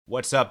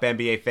What's up,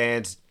 NBA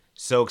fans?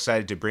 So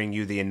excited to bring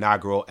you the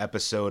inaugural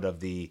episode of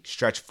the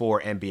Stretch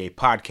 4 NBA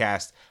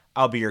podcast.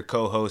 I'll be your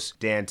co-host,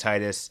 Dan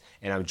Titus,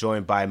 and I'm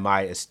joined by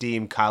my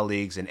esteemed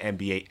colleagues and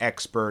NBA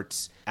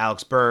experts,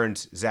 Alex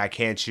Burns, Zach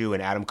Hanshu,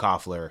 and Adam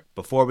Koffler.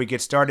 Before we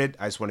get started,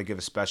 I just want to give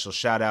a special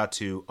shout out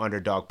to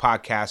Underdog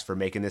Podcast for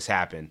making this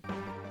happen.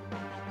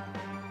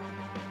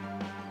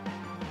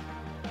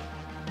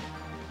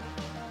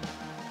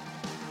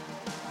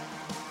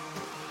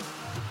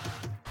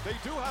 They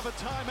do have a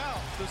timeout.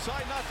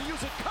 Decide not to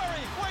use it.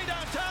 Curry, way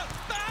downtown.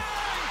 Bang!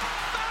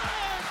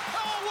 Bang!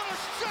 Oh, what a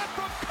shot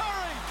from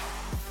Curry!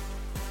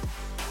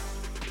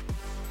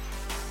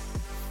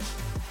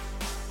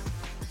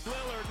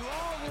 Lillard,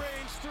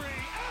 long-range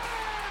three,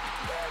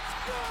 and it's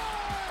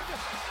good!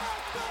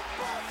 At the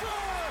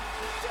buzzer!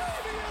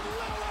 Damian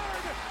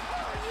Lillard!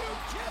 Are you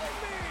kidding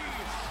me?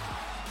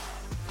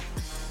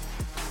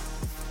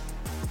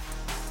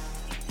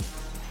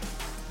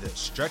 The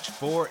Stretch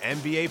 4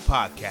 NBA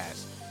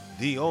podcast.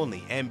 The only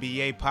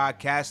NBA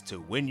podcast to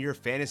win your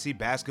fantasy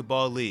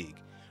basketball league.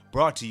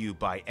 Brought to you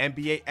by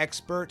NBA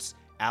experts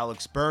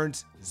Alex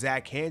Burns,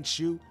 Zach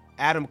Hanshu,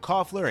 Adam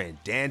Koffler,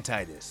 and Dan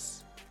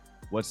Titus.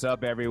 What's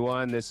up,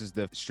 everyone? This is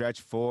the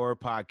Stretch 4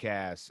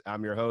 podcast.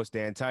 I'm your host,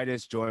 Dan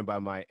Titus, joined by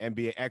my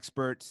NBA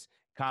experts,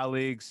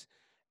 colleagues,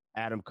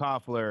 Adam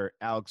Koffler,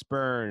 Alex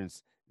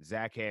Burns,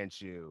 Zach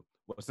Hanshu.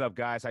 Let's up,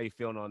 guys? How you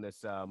feeling on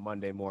this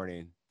Monday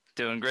morning?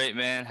 Doing great,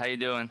 man. How you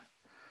doing?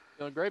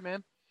 Doing great,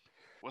 man.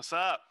 What's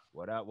up?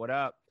 What up? What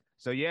up?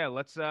 So yeah,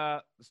 let's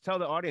tell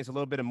the audience a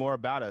little bit more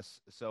about us.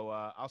 So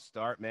I'll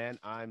start, man.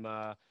 I'm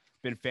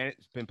been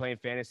playing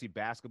fantasy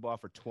basketball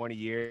for 20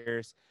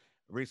 years.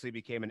 Recently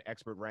became an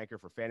expert ranker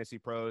for Fantasy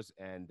Pros,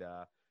 and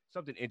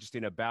something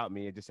interesting about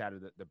me, I just had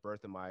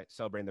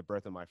celebrating the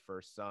birth of my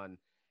first son,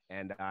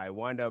 and I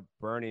wound up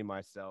burning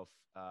myself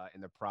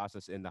in the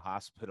process in the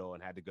hospital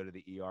and had to go to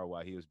the ER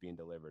while he was being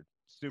delivered.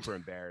 Super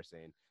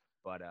embarrassing,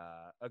 but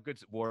a good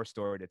war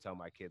story to tell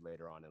my kid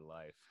later on in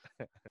life.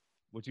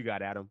 What you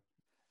got, Adam?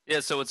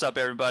 Yeah, so what's up,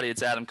 everybody?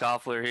 It's Adam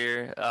Koffler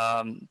here.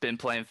 Been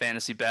playing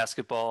fantasy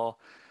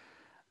basketball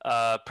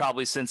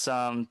probably since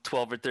I'm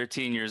 12 or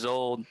 13 years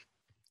old.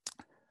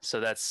 So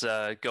that's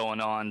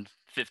going on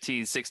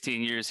 15,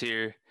 16 years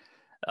here.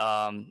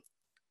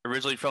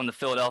 Originally from the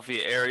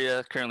Philadelphia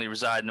area, currently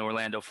reside in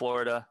Orlando,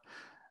 Florida.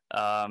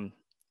 Fun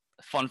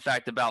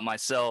fact about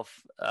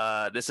myself,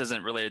 this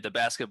isn't related to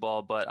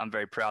basketball, but I'm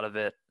very proud of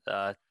it.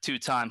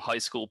 Two-time high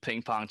school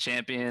ping pong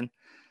champion.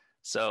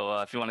 So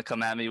if you want to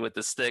come at me with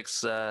the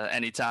sticks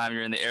anytime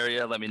you're in the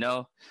area, let me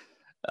know.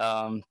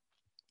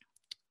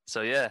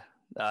 So yeah,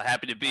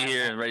 happy to be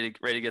here and ready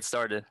to get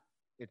started.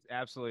 It's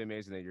absolutely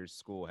amazing that your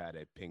school had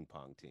a ping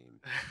pong team.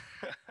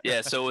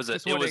 Yeah, so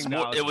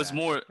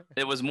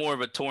it was more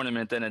of a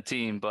tournament than a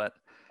team, but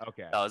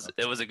okay,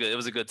 it was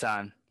a good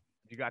time.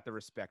 You got the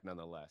respect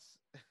nonetheless.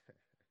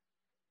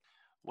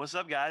 What's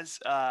up, guys?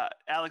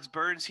 Alex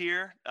Burns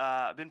here.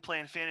 I've been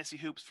playing fantasy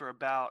hoops for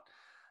about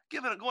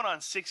going on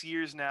 6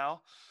 years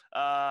now.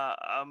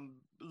 I'm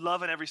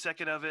loving every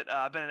second of it.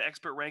 I've been an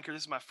expert ranker.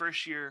 This is my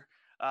first year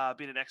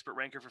being an expert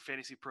ranker for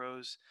Fantasy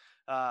Pros.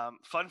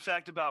 Fun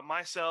fact about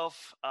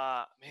myself,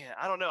 man,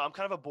 I don't know. I'm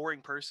kind of a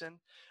boring person.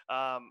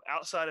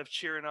 Outside of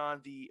cheering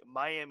on the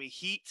Miami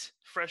Heat,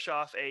 fresh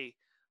off a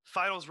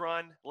finals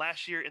run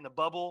last year in the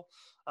bubble.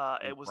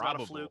 It was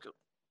not a fluke.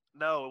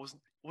 No, it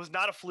was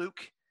not a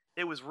fluke.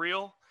 It was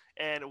real.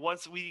 And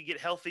once we get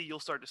healthy, you'll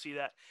start to see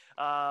that.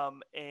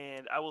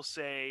 And I will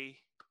say,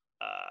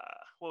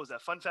 what was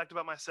that? Fun fact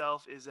about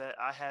myself is that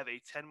I have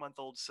a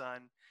 10-month-old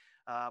son.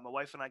 My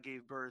wife and I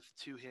gave birth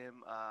to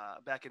him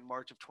back in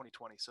March of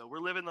 2020. So we're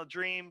living the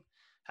dream,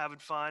 having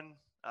fun,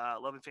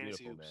 loving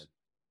fantasy beautiful, hoops.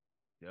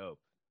 Man. Dope.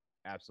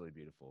 Absolutely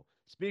beautiful.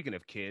 Speaking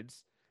of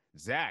kids,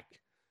 Zach,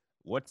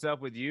 what's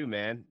up with you,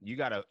 man? You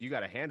got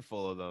a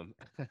handful of them.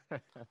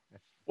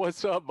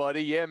 What's up,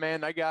 buddy? Yeah,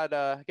 man, I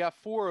got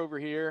 4 over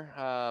here,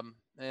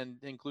 and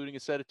including a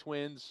set of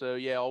twins. So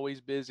yeah,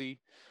 always busy,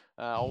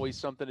 always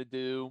something to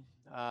do.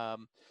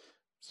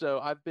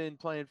 So I've been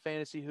playing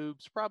fantasy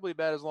hoops probably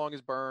about as long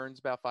as Burns,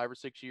 about 5 or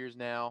 6 years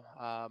now.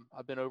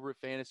 I've been over at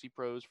Fantasy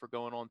Pros for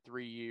going on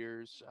 3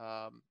 years.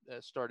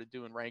 Started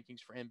doing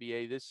rankings for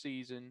NBA this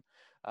season.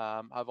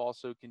 I've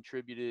also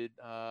contributed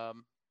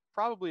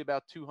probably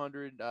about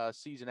 200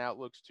 season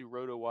outlooks to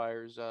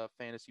RotoWire's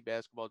fantasy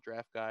basketball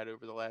draft guide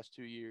over the last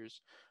 2 years.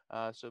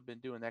 So I've been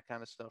doing that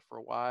kind of stuff for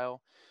a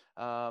while.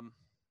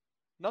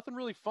 Nothing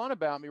really fun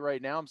about me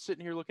right now. I'm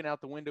sitting here looking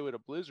out the window at a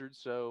blizzard.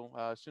 So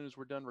as soon as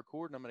we're done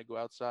recording, I'm going to go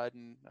outside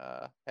and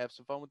have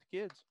some fun with the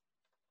kids.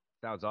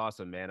 Sounds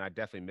awesome, man. I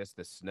definitely miss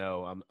the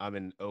snow. I'm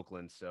in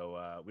Oakland,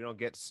 so we don't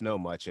get snow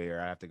much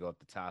here. I have to go up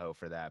to Tahoe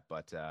for that.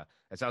 But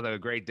it sounds like a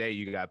great day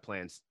you got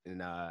plans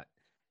in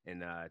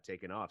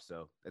taking off.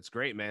 So that's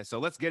great, man. So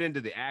let's get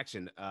into the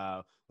action.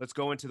 Let's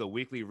go into the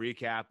weekly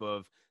recap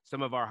of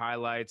some of our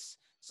highlights,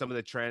 some of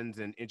the trends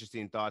and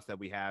interesting thoughts that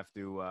we have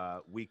through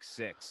week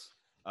 6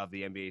 of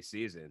the NBA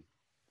season.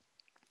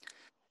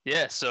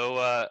 Yeah,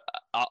 so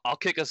I'll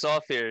kick us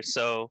off here.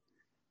 So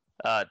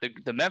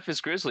The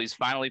Memphis Grizzlies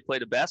finally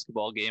played a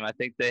basketball game. I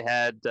think they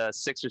had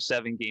 6 or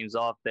 7 games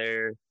off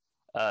there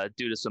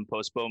due to some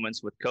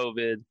postponements with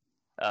COVID.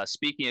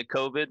 Speaking of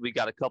COVID, we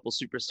got a couple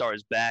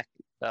superstars back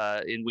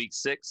in week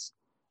 6.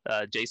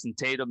 Jason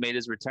Tatum made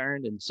his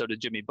return, and so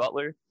did Jimmy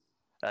Butler.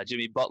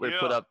 Jimmy Butler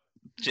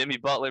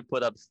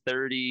put up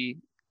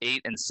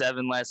 38 and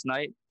 7 last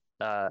night.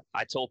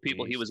 I told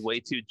people he was way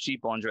too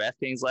cheap on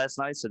DraftKings last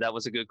night, so that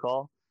was a good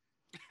call.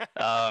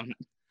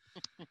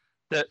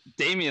 The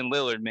Damian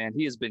Lillard, man,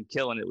 he has been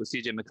killing it with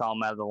CJ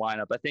McCollum out of the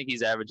lineup. I think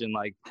he's averaging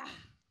like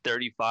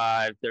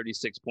 35,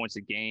 36 points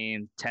a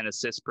game, 10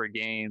 assists per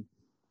game.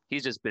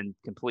 He's just been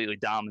completely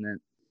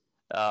dominant.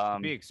 To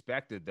be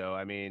expected, though.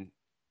 I mean,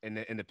 in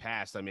the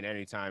past, I mean,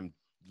 anytime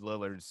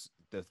Lillard's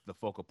the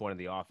focal point of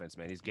the offense,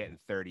 man, he's getting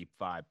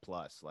 35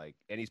 plus, like,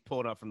 and he's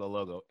pulling up from the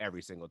logo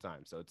every single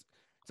time. So it's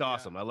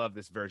awesome. I love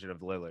this version of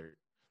Lillard.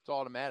 It's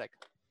automatic.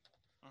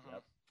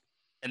 Yep.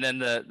 And then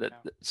the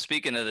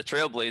speaking of the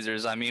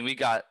Trailblazers, I mean, we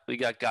got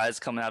guys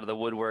coming out of the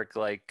woodwork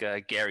like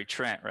Gary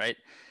Trent, right?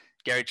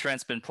 Gary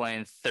Trent's been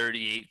playing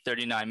 38,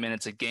 39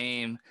 minutes a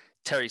game.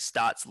 Terry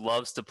Stotts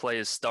loves to play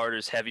his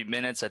starters heavy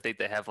minutes. I think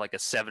they have like a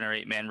 7 or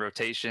 8 man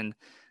rotation.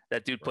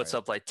 That dude puts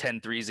up like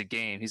 10 threes a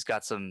game. He's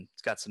got some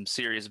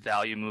serious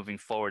value moving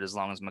forward as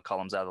long as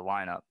McCollum's out of the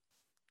lineup.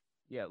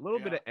 Yeah, a little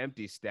bit of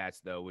empty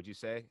stats, though, would you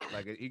say?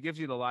 Like, he gives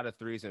you a lot of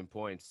threes and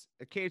points,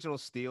 occasional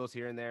steals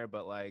here and there,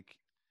 but, like,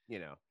 you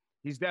know,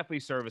 he's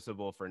definitely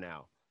serviceable for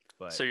now.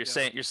 But so you're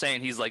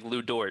saying he's like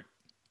Lou Dort?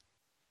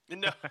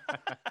 No,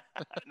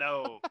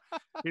 no.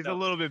 He's a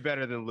little bit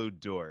better than Lou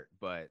Dort,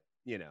 but,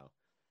 you know,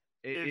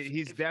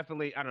 he's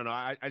definitely, I don't know.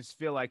 I just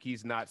feel like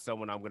he's not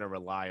someone I'm going to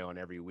rely on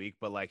every week,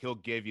 but, like, he'll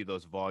give you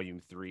those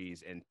volume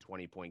threes and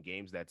 20-point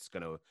games. That's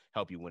going to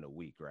help you win a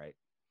week, right?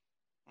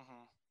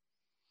 Mm-hmm.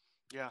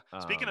 Yeah.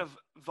 Speaking of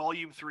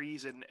volume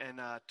threes and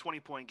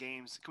 20-point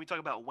games, can we talk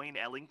about Wayne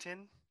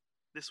Ellington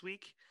this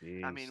week?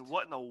 Jeez. I mean,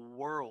 what in the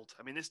world?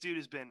 I mean, this dude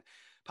has been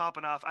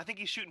popping off. I think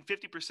he's shooting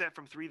 50%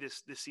 from 3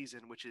 this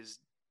season, which is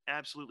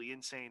absolutely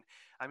insane.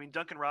 I mean,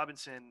 Duncan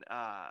Robinson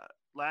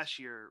last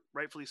year,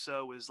 rightfully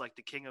so, was like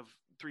the king of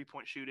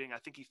 3-point shooting. I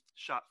think he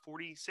shot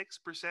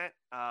 46%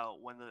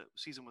 when the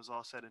season was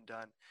all said and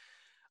done.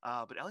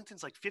 But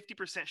Ellington's like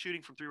 50%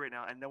 shooting from 3 right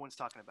now, and no one's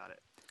talking about it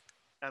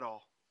at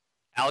all.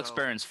 Alex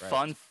Burns,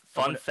 fun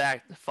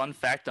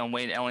fact on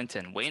Wayne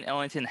Ellington. Wayne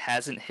Ellington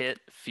hasn't hit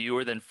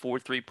fewer than 4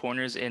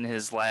 3-pointers in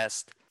his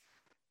last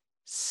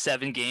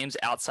 7 games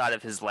outside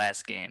of his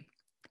last game.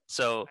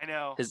 So I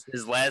know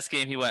his last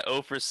game he went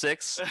 0 for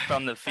 6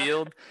 from the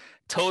field.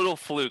 Total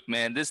fluke,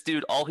 man. This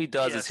dude, all he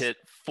does is hit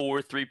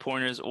 4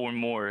 3-pointers or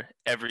more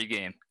every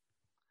game.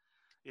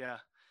 Yeah.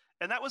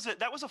 And that was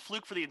a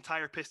fluke for the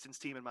entire Pistons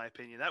team, in my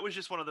opinion. That was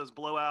just one of those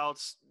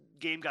blowouts.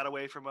 Game got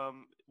away from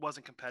him.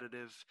 Wasn't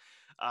competitive.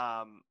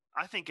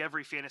 I think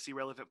every fantasy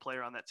relevant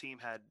player on that team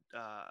had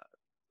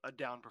a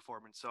down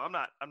performance. So I'm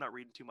not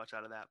reading too much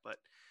out of that. But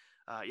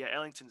yeah,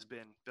 Ellington's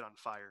been on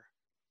fire.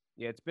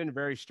 Yeah, it's been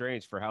very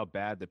strange for how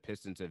bad the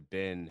Pistons have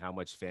been. How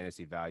much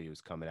fantasy value is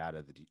coming out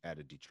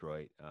of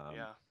Detroit.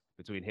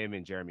 Between him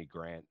and Jeremy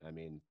Grant, I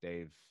mean,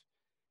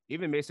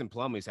 even Mason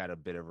Plumlee's had a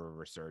bit of a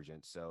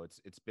resurgence. So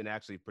it's been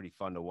actually pretty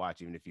fun to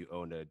watch, even if you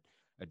owned a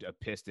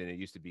Piston. It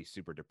used to be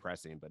super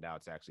depressing, but now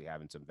it's actually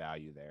having some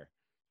value there.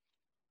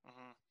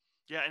 Mm-hmm.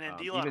 Yeah, and then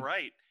Delon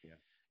Wright.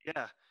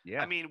 Yeah.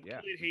 I mean,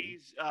 Killian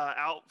Hayes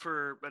out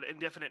for an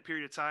indefinite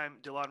period of time.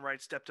 Delon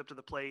Wright stepped up to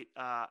the plate.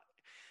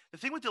 The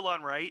thing with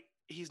Delon Wright,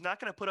 he's not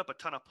going to put up a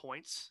ton of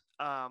points,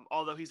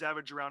 although he's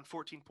averaged around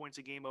 14 points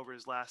a game over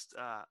his last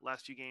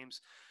few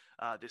games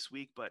this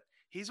week. But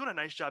he's done a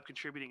nice job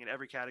contributing in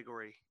every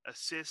category: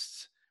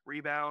 assists,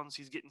 rebounds.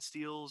 He's getting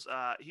steals.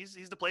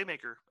 He's the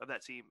playmaker of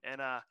that team,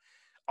 and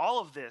all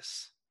of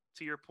this,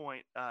 to your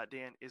point,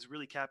 Dan, is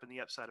really capping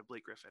the upside of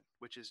Blake Griffin,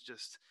 which is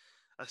just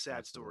a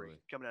sad story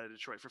coming out of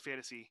Detroit for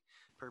fantasy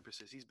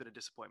purposes. He's been a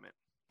disappointment.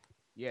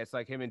 Yeah, it's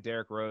like him and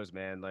Derrick Rose,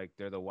 man. Like,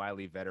 they're the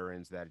wily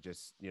veterans that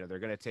just, they're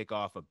going to take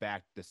off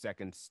the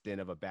second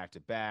stint of a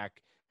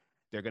back-to-back.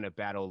 They're going to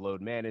battle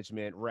load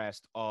management,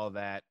 rest, all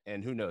that.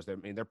 And who knows?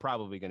 They're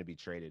probably going to be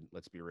traded.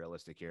 Let's be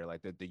realistic here.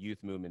 Like, the youth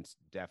movement's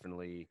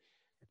definitely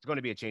 – it's going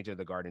to be a change of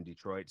the guard in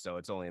Detroit, so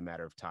it's only a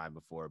matter of time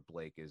before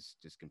Blake is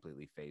just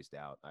completely phased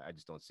out. I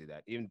just don't see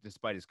that. Even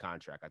despite his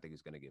contract, I think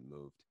he's going to get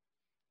moved.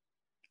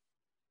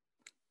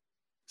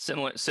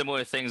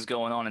 Similar things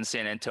going on in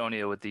San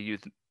Antonio with the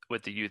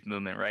youth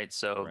movement, right?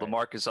 So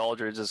LaMarcus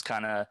Aldridge is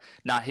kind of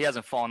he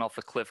hasn't fallen off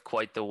a cliff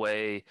quite the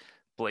way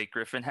Blake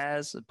Griffin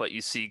has, but you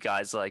see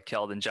guys like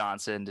Keldon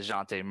Johnson,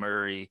 DeJounte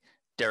Murray,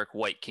 Derek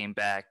White came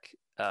back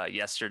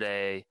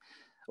yesterday,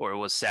 or it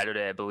was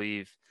Saturday, I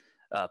believe,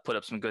 put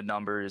up some good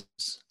numbers.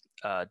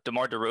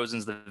 DeMar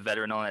DeRozan's the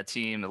veteran on that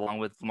team, along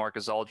with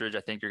LaMarcus Aldridge. I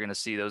think you're going to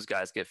see those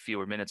guys get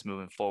fewer minutes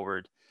moving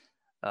forward.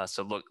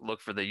 So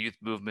look for the youth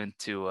movement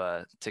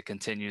to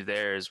continue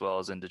there as well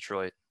as in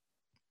Detroit.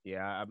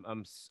 Yeah,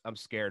 I'm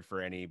scared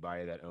for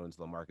anybody that owns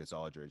LaMarcus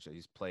Aldridge.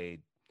 He's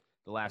played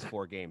the last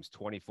 4 games,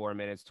 24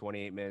 minutes,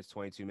 28 minutes,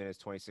 22 minutes,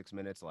 26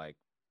 minutes. Like,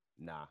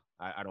 nah,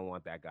 I don't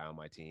want that guy on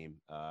my team.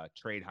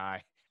 Trade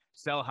high,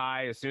 sell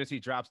high. As soon as he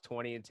drops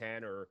 20 and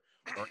 10 or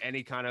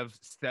any kind of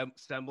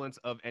semblance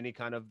of any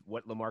kind of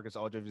what LaMarcus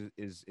Aldridge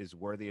is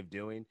worthy of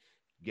doing,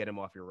 get him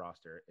off your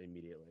roster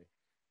immediately.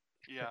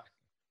 Yeah.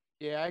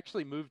 Yeah, I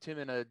actually moved him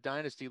in a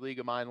dynasty league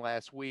of mine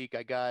last week.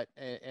 I got,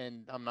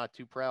 and I'm not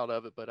too proud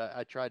of it, but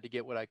I tried to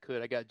get what I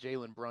could. I got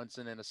Jalen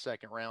Brunson in a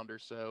second rounder,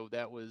 so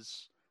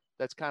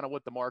that's kind of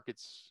what the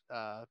market's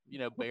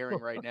bearing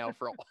right now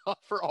for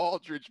for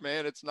Aldridge,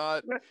 man. It's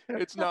not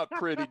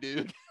pretty,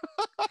 dude.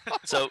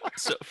 So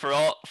for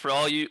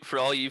all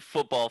you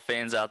football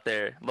fans out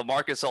there,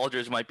 LaMarcus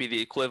Aldridge might be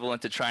the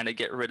equivalent to trying to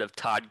get rid of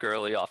Todd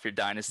Gurley off your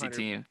dynasty 100%.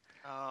 team.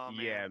 Oh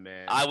man. Yeah,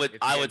 man. I would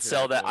It's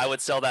sell that. I point.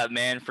 would sell that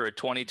man for a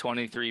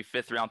 2023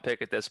 fifth-round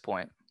pick at this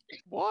point.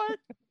 What?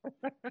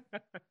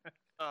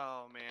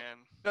 Oh man.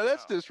 No,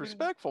 that's Oh.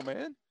 disrespectful,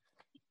 man.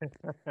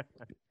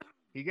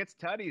 He gets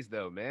tutties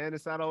though, man.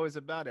 It's not always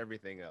about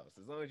everything else.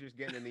 As long as you're just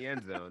getting in the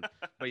end zone.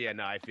 But yeah,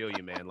 no, I feel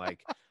you, man. Like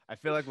I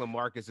feel like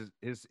LaMarcus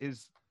is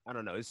his I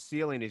don't know, his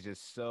ceiling is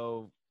just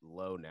so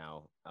low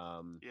now.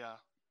 Yeah.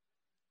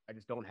 I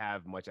just don't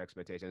have much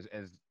expectations.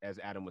 As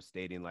Adam was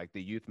stating, like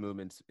the youth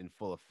movement's in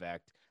full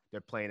effect.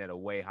 They're playing at a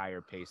way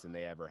higher pace than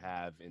they ever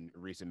have in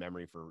recent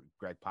memory for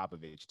Greg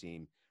Popovich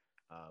team.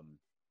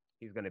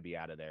 He's going to be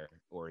out of there,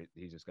 or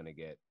he's just going to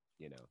get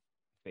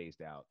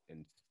phased out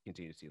and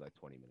continue to see like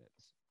 20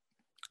 minutes.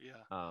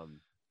 Yeah.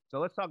 So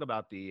let's talk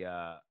about the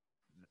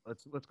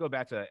let's go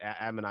back to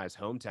Adam and I's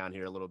hometown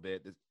here a little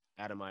bit.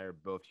 Adam and I are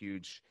both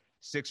huge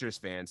Sixers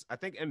fans. I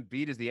think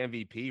Embiid is the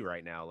MVP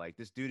right now. Like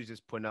this dude is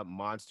just putting up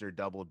monster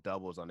double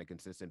doubles on a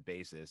consistent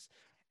basis.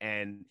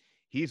 And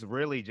he's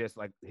really just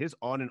like his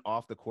on and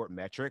off the court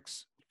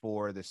metrics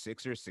for the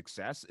Sixers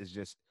success is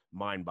just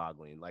mind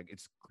boggling. Like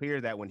it's clear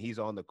that when he's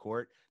on the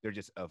court, they're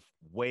just a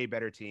way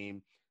better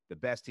team, the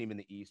best team in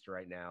the East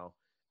right now.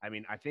 I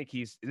mean, I think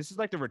this is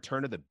like the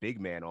return of the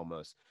big man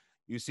almost.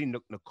 You see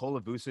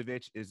Nikola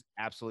Vucevic is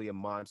absolutely a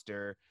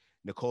monster.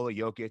 Nikola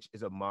Jokic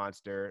is a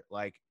monster.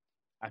 Like,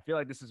 I feel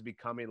like this is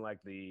becoming like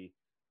the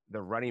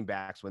running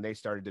backs when they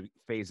started to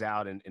phase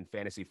out in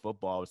fantasy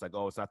football. It's like,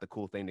 oh, it's not the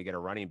cool thing to get a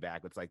running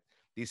back. It's like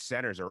these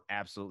centers are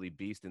absolutely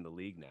beast in the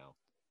league now.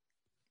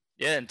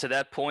 Yeah, and to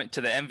that point,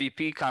 to the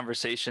MVP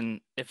conversation,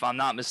 if I'm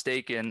not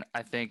mistaken,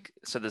 I think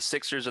so. The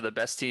Sixers are the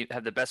best team,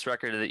 have the best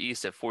record of the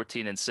East at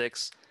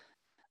 14-6.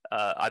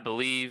 I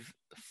believe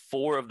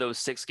 4 of those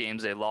 6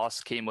 games they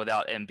lost came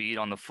without Embiid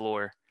on the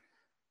floor.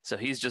 So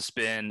he's just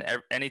been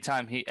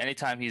anytime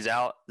he's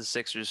out, the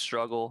Sixers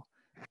struggle.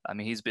 I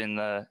mean, he's been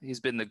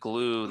the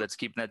glue that's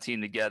keeping that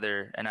team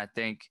together. And I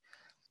think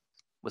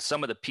with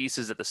some of the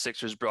pieces that the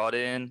Sixers brought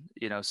in,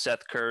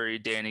 Seth Curry,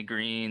 Danny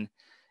Green,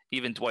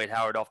 even Dwight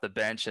Howard off the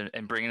bench,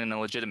 and bringing in a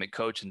legitimate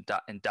coach in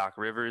Doc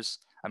Rivers.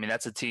 I mean,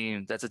 that's a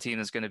team that's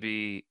going to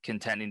be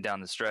contending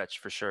down the stretch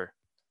for sure.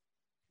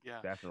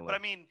 Yeah, definitely. But I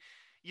mean,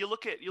 you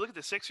look at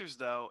the Sixers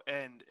though,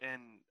 and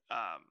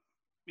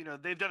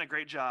they've done a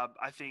great job,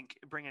 I think,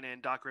 bringing in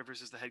Doc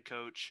Rivers as the head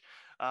coach,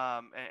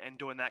 and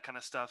doing that kind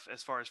of stuff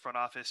as far as front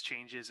office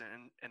changes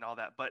and all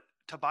that. But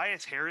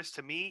Tobias Harris,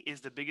 to me,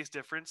 is the biggest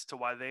difference to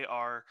why they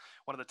are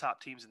one of the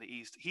top teams in the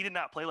East. He did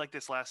not play like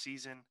this last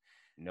season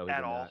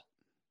at all.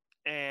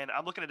 And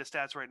I'm looking at his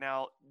stats right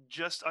now,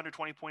 just under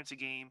 20 points a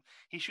game.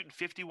 He's shooting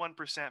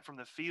 51% from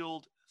the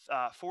field,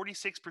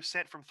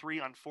 46% from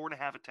 3 on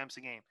 4.5 attempts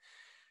a game.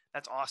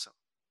 That's awesome.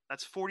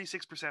 That's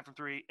 46% from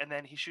 3, and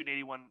then he's shooting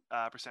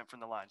 81%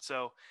 from the line.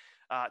 So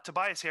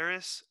Tobias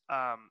Harris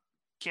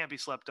can't be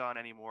slept on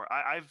anymore.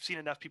 I've seen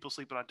enough people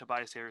sleeping on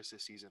Tobias Harris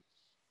this season.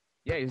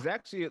 Yeah, he's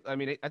actually, I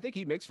mean, I think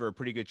he makes for a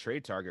pretty good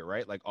trade target,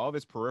 right? Like all of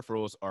his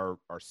peripherals are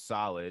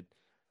solid.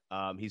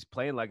 He's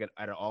playing like at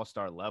an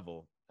all-star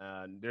level.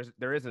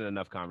 There isn't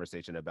enough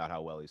conversation about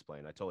how well he's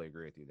playing. I totally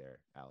agree with you there,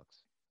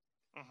 Alex.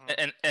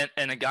 Mm-hmm.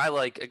 And a guy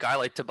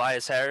like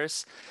Tobias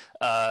Harris,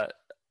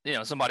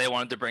 somebody I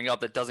wanted to bring up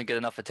that doesn't get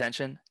enough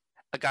attention,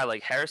 a guy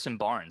like Harrison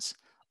Barnes.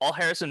 All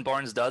Harrison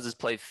Barnes does is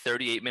play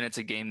 38 minutes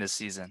a game this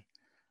season.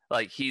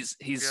 Like he's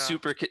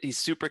super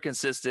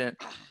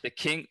consistent. The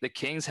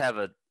Kings have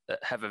a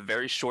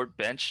very short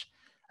bench.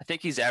 I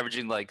think he's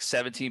averaging like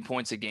 17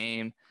 points a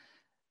game,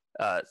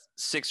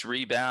 6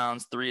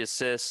 rebounds, 3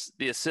 assists.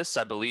 The assists,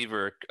 I believe,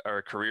 are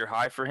a career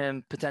high for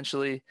him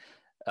potentially.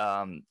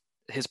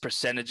 His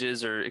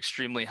percentages are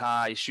extremely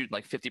high. He's shooting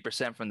like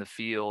 50% from the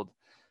field.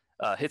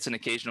 Hits an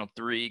occasional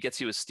 3,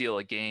 gets you a steal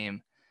a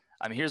game.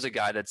 I mean, here's a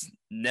guy that's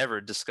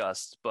never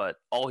discussed, but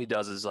all he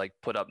does is like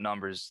put up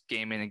numbers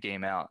game in and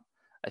game out.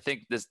 I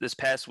think this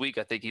past week,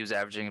 I think he was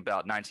averaging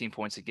about 19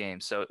 points a game.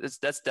 So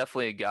that's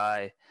definitely a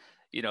guy,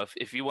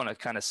 if you want to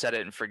kind of set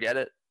it and forget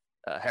it,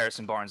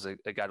 Harrison Barnes is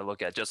a guy to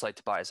look at, just like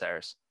Tobias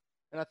Harris.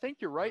 And I think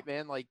you're right,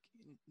 man. Like,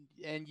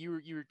 and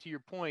you to your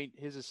point,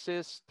 his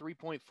assists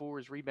 3.4,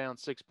 his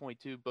rebounds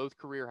 6.2, both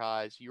career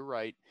highs. You're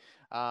right.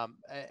 I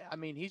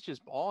mean, he's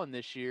just balling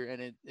this year,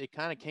 and it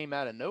kind of came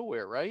out of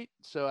nowhere, right?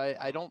 So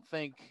I don't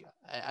think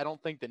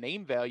the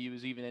name value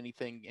is even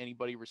anything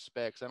anybody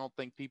respects. I don't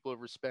think people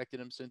have respected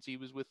him since he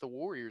was with the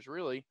Warriors,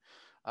 really.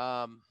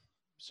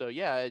 So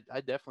yeah,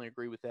 I definitely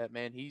agree with that,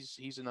 man.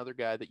 He's another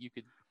guy that you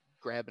could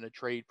grab in a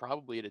trade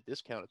probably at a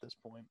discount at this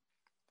point.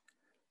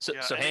 So,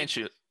 Yeah, so and hand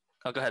shoot.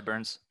 Oh, go ahead,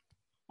 Burns.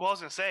 Well, I was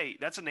going to say,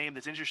 that's a name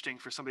that's interesting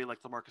for somebody like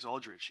LaMarcus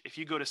Aldridge. If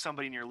you go to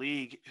somebody in your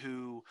league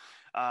who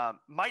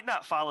might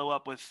not follow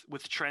up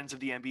with trends of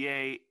the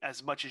NBA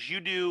as much as you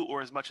do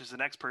or as much as the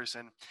next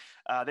person,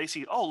 they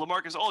see, oh,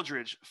 LaMarcus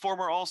Aldridge,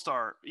 former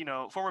All-Star,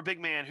 former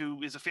big man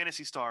who is a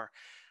fantasy star.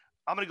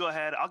 I'm going to go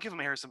ahead. I'll give him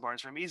a Harrison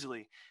Barnes for him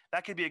easily.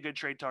 That could be a good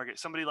trade target.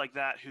 Somebody like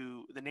that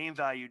who the name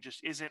value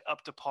just isn't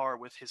up to par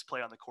with his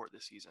play on the court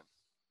this season.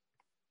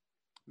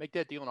 Make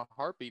that deal in a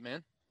heartbeat,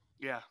 man.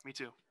 Yeah, me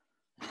too.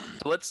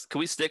 So can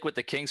we stick with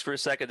the Kings for a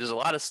second? There's a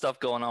lot of stuff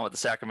going on with the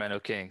Sacramento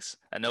Kings.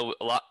 I know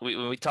a lot.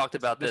 When we talked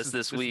about this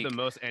week, is the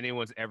most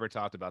anyone's ever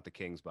talked about the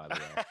Kings, by the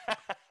way.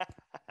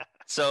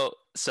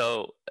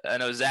 So I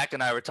know Zach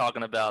and I were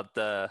talking about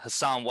the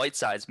Hassan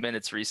Whiteside's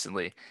minutes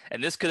recently,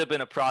 and this could have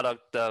been a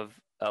product of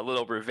a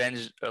little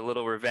revenge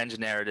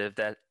narrative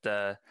that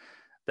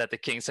the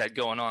Kings had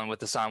going on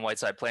with Hassan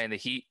Whiteside playing the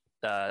Heat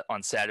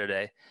on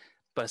Saturday.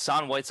 But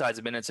Hassan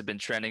Whiteside's minutes have been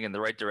trending in the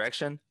right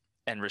direction,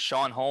 and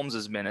Richaun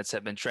Holmes' minutes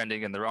have been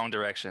trending in the wrong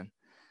direction.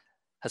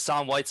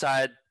 Hassan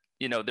Whiteside,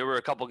 there were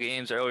a couple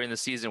games earlier in the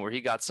season where he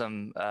got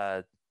some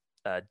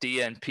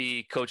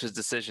DNP coaches'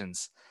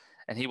 decisions,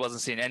 and he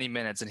wasn't seeing any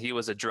minutes, and he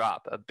was a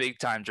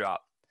big-time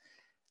drop.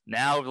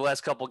 Now, over the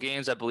last couple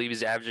games, I believe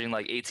he's averaging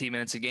like 18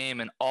 minutes a game,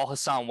 and all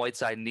Hassan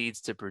Whiteside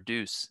needs to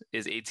produce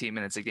is 18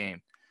 minutes a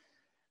game.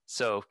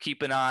 So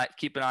keep an eye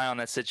on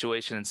that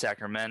situation in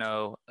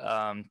Sacramento.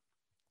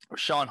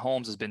 Richaun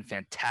Holmes has been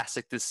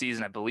fantastic this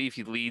season. I believe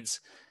he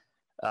leads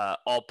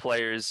all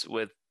players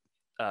with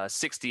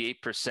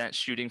 68%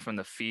 shooting from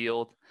the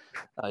field.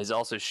 He's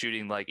also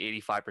shooting like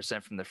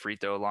 85% from the free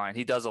throw line.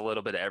 He does a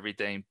little bit of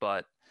everything,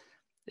 but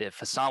if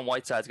Hassan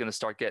Whiteside's going to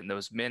start getting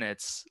those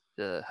minutes,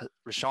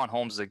 Richaun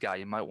Holmes is a guy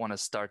you might want to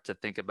start to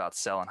think about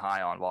selling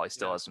high on while he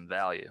still has some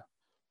value.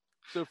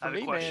 So for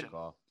me, man.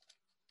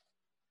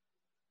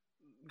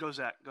 Go,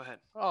 Zach. Go ahead.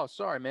 Oh,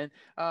 sorry, man.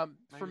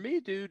 For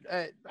me, dude,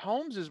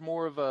 Holmes is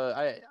more of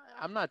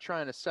I'm not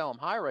trying to sell him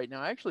high right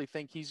now. I actually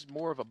think he's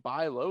more of a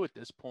buy low at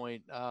this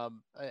point. I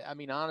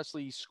mean,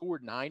 honestly, he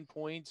scored 9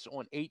 points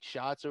on 8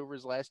 shots over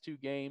his last 2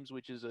 games,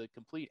 which is a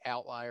complete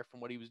outlier from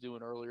what he was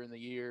doing earlier in the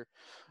year.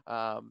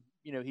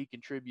 He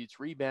contributes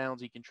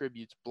rebounds, he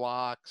contributes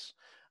blocks.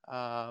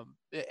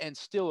 And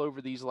still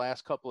over these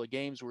last couple of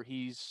games where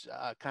he's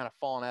kind of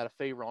fallen out of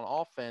favor on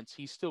offense,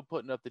 he's still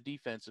putting up the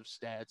defensive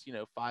stats,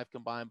 5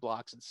 combined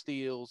blocks and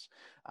steals.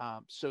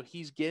 So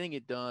he's getting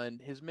it done.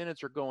 His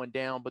minutes are going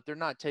down, but they're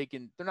not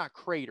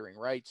cratering,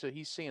 right? So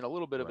he's seeing a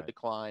little bit of a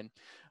decline.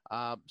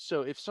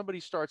 So if somebody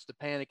starts to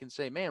panic and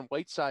say, man,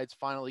 Whiteside's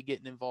finally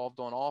getting involved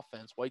on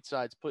offense,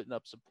 Whiteside's putting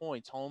up some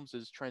points, Holmes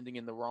is trending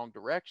in the wrong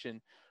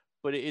direction,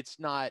 but it's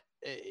not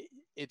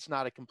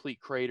a complete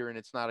crater and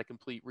it's not a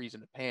complete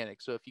reason to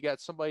panic. So if you got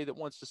somebody that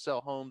wants to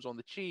sell Holmes on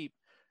the cheap,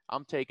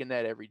 I'm taking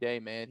that every day,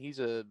 man. He's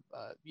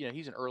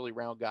he's an early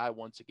round guy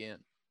once again.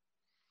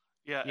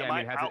 Yeah.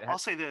 I'll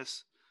say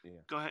this. Yeah.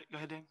 Go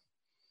ahead, Dan.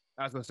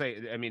 I was going to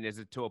say, I mean, is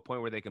it to a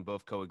point where they can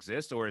both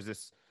coexist, or is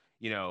this,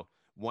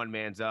 one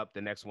man's up,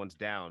 the next one's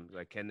down?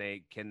 Like, can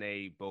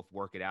they both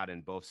work it out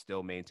and both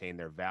still maintain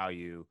their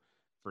value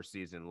for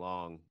season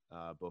long,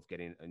 both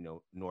getting,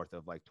 north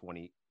of like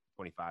 20,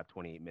 25,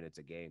 28 minutes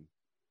a game?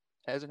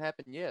 Hasn't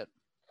happened yet.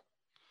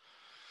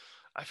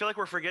 I feel like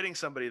we're forgetting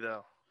somebody,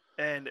 though.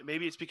 And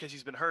maybe it's because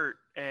he's been hurt.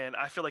 And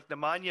I feel like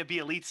Nemanja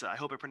Bjelica, I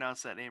hope I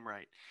pronounced that name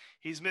right.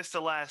 He's missed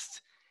the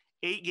last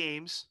 8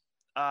 games.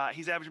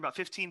 He's averaging about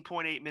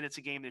 15.8 minutes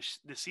a game this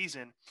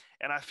season.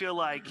 And I feel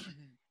like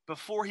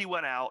before he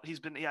went out,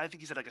 I think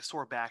he's had like a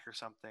sore back or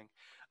something.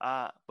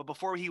 But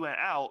before he went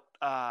out,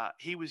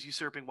 he was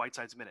usurping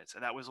Whiteside's minutes.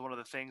 And that was one of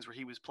the things where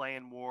he was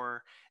playing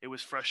more. It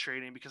was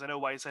frustrating because I know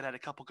Whiteside had a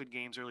couple good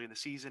games early in the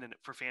season and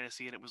for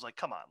fantasy. And it was like,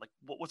 come on, like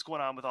what's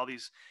going on with all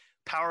these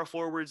power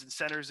forwards and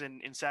centers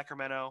in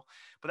Sacramento?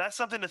 But that's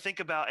something to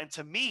think about. And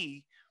to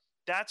me,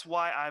 that's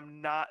why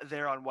I'm not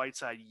there on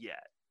Whiteside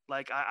yet.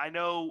 Like I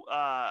know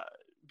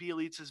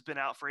Bjelica has been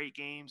out for 8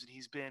 games and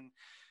he's been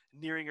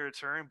nearing a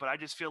return, but I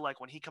just feel like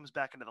when he comes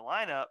back into the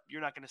lineup,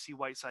 you're not going to see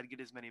Whiteside get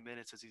as many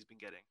minutes as he's been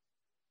getting.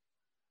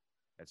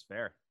 That's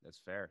fair.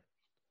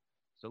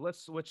 So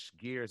let's switch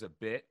gears a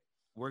bit.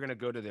 We're going to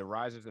go to the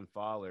risers and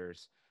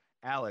fallers.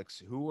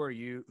 Alex,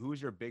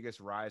 who's your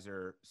biggest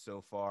riser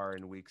so far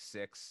in week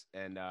 6,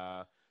 and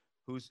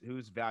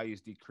whose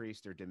values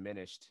decreased or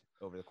diminished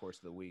over the course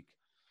of the week?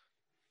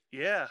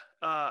 Yeah,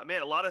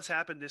 man, a lot has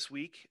happened this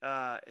week.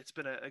 It's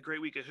been a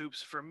great week of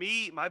hoops. For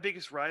me, my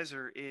biggest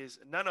riser is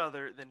none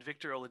other than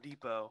Victor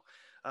Oladipo,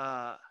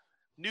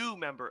 new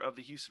member of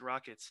the Houston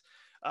Rockets.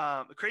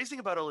 The crazy thing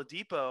about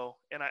Oladipo,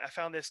 and I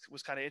found this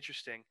was kind of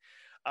interesting,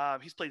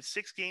 he's played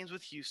 6 games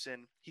with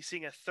Houston. He's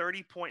seeing a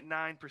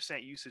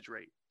 30.9% usage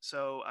rate.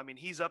 So, I mean,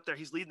 he's up there.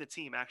 He's leading the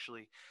team,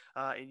 actually,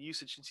 in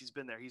usage since he's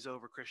been there. He's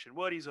over Christian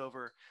Wood. He's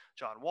over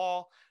John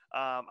Wall.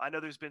 I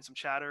know there's been some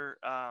chatter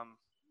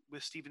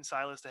with Steven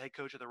Silas, the head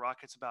coach of the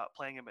Rockets, about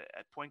playing him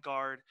at point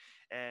guard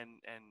and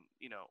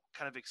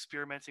kind of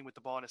experimenting with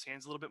the ball in his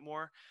hands a little bit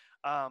more.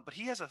 But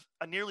he has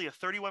a nearly a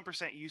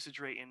 31% usage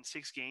rate in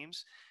 6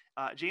 games.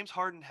 James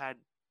Harden had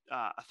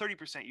a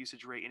 30%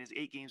 usage rate in his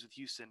 8 games with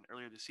Houston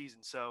earlier this season.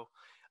 So,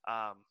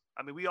 I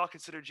mean, we all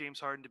consider James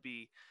Harden to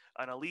be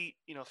an elite,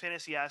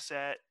 fantasy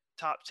asset,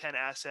 top 10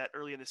 asset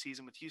early in the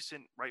season with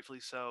Houston. Rightfully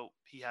so.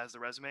 He has the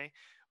resume.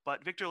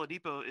 But Victor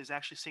Oladipo is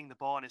actually seeing the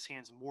ball in his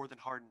hands more than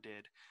Harden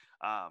did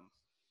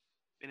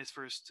in his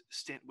first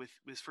stint with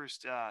his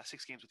first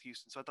 6 games with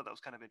Houston. So I thought that was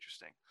kind of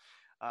interesting.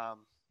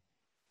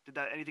 Did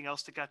that anything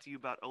else stick out to you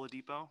about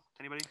Oladipo?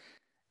 Anybody?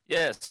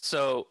 Yes.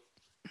 So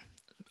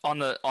on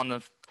the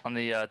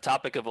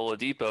topic of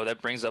Oladipo,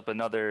 that brings up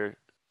another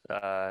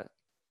guy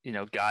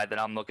that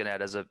I'm looking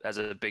at as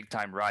a big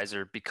time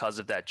riser because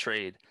of that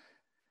trade.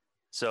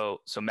 So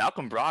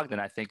Malcolm Brogdon,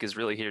 I think, is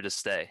really here to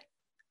stay.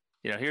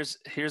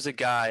 Here's a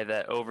guy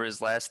that over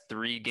his last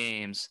 3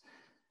 games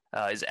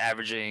is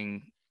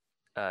averaging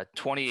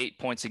 28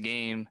 points a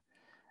game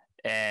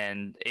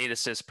and 8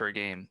 assists per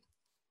game.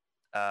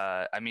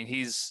 I mean,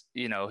 he's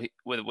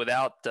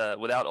without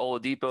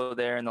Oladipo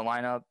there in the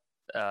lineup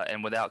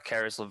and without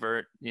Karis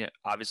LeVert,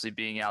 obviously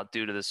being out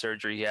due to the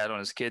surgery he had on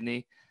his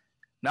kidney,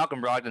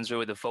 Malcolm Brogdon's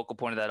really the focal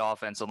point of that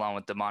offense, along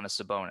with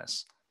Domantas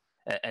Sabonis,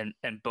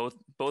 and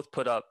both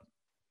put up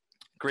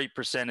great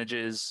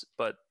percentages.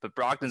 But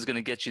Brogdon's going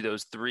to get you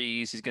those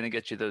threes. He's going to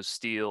get you those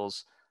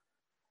steals.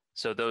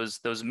 So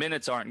those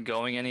minutes aren't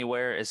going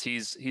anywhere, as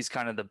he's he's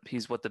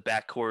what the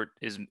backcourt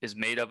is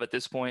made of at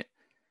this point.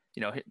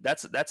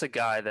 That's a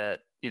guy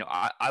that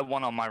I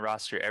want on my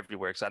roster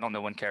everywhere because I don't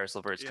know when Karis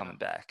LeVert's coming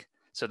back.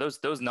 So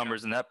those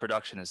numbers and that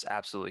production is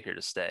absolutely here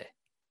to stay.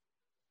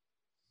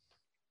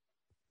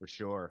 For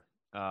sure.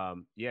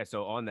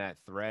 So on that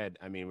thread,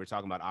 I mean, we're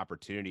talking about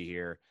opportunity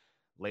here.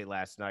 Late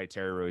last night,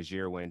 Terry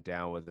Rozier went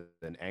down with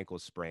an ankle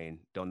sprain.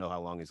 Don't know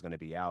how long he's going to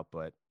be out,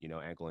 but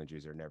ankle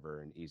injuries are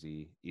never an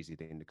easy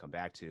thing to come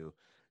back to.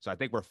 So I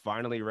think we're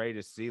finally ready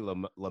to see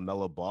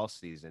LaMelo Ball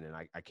season, and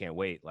I can't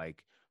wait.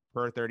 Like,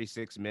 per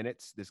 36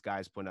 minutes, this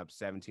guy's putting up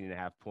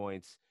 17.5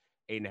 points,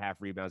 8.5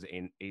 rebounds,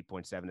 and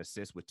 8.7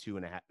 assists with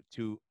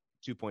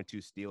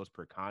 2.2 steals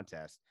per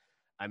contest.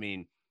 I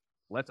mean,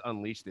 let's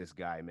unleash this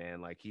guy,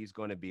 man. Like, he's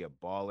going to be a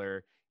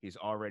baller. He's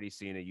already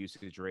seen a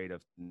usage rate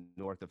of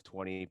north of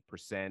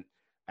 20%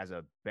 as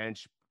a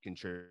bench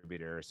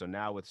contributor. So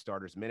now with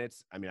starters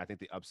minutes, I mean, I think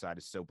the upside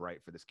is so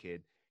bright for this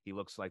kid. He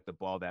looks like the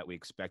ball that we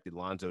expected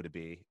Lonzo to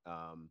be.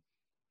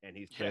 And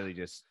he's clearly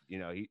just,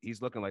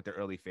 he's looking like the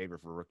early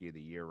favorite for Rookie of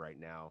the Year right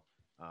now.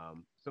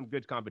 Some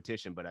good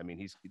competition, but I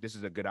mean, this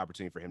is a good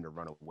opportunity for him to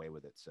run away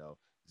with it. So,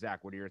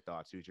 Zach, what are your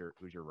thoughts? Who's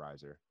your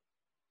riser?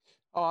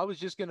 Oh, I was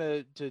just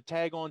gonna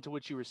tag on to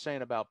what you were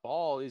saying about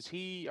Ball.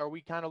 Are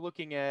we kind of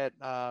looking at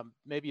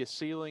maybe a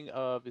ceiling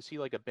of, is he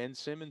like a Ben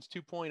Simmons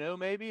 2.0,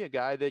 maybe a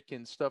guy that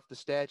can stuff the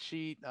stat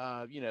sheet,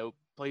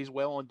 plays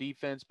well on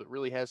defense, but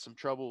really has some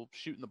trouble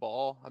shooting the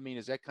ball? I mean,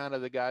 is that kind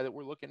of the guy that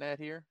we're looking at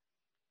here?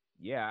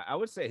 Yeah, I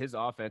would say his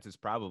offense is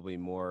probably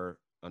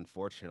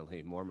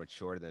unfortunately, more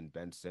mature than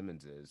Ben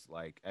Simmons is.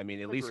 Like, I mean,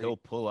 at least he'll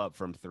pull up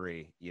from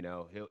 3.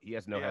 He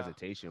has no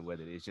hesitation with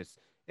it. It's just,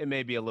 it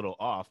may be a little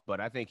off, but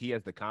I think he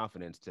has the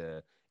confidence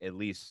to at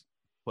least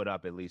put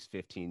up at least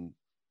 15,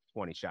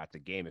 20 shots a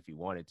game if he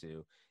wanted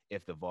to,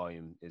 if the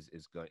volume is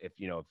good. If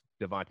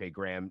Devontae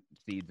Graham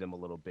feeds him a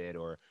little bit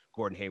or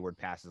Gordon Hayward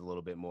passes a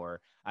little bit more,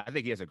 I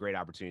think he has a great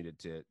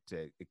opportunity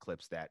to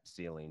eclipse that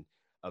ceiling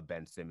of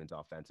Ben Simmons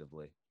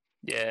offensively.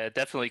 Yeah,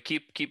 definitely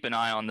keep an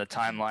eye on the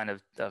timeline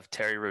of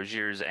Terry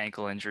Rozier's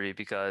ankle injury,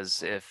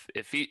 because if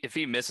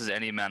he misses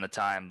any amount of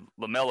time,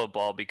 LaMelo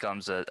Ball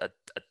becomes an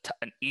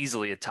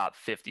easily a top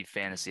 50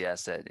 fantasy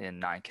asset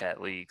in 9-cat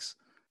leagues.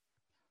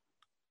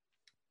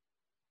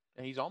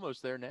 And he's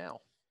almost there now.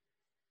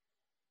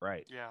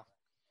 Right. Yeah.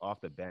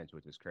 Off the bench,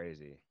 which is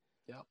crazy.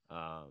 Yeah.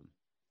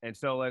 And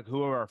so, like,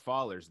 who are our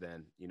fallers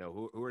then?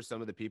 Who are some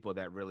of the people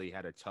that really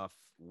had a tough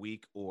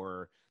week,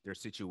 or their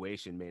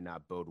situation may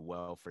not bode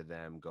well for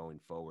them going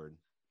forward?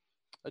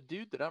 A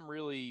dude that I'm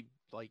really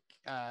like,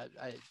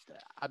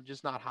 I'm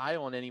just not high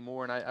on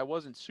anymore, and I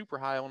wasn't super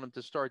high on him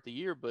to start the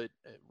year, but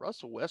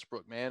Russell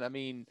Westbrook, man. I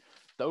mean,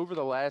 over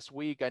the last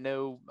week, I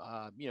know,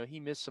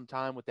 he missed some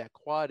time with that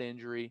quad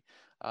injury,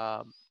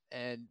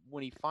 and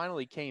when he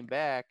finally came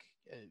back,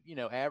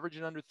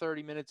 averaging under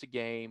 30 minutes a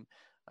game.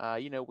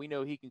 We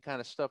know he can kind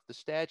of stuff the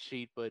stat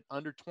sheet, but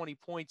under 20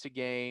 points a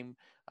game,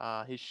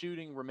 his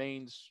shooting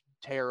remains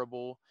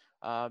terrible.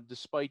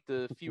 Despite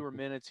the fewer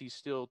minutes, he's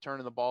still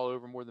turning the ball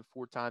over more than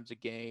 4 times a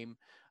game.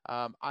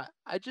 I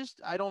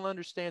don't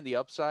understand the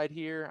upside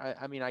here.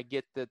 I mean, I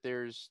get that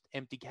there's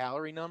empty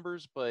calorie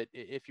numbers, but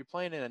if you're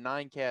playing in a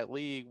 9-cat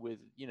league with,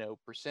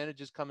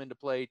 percentages come into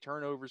play,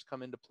 turnovers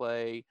come into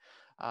play,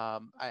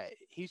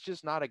 he's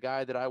just not a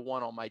guy that I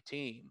want on my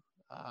team.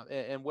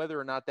 And whether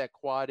or not that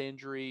quad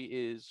injury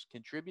is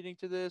contributing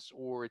to this,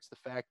 or it's the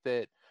fact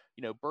that,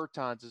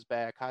 Bertans is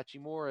back,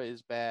 Hachimura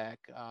is back,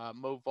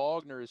 Mo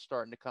Wagner is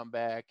starting to come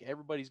back,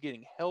 everybody's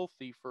getting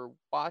healthy for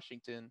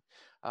Washington.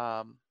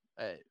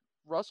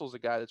 Russell's a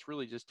guy that's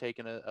really just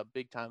taken a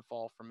big time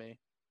fall for me.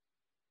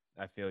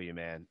 I feel you,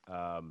 man.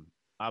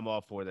 I'm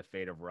all for the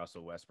fate of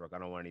Russell Westbrook. I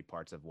don't want any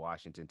parts of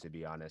Washington, to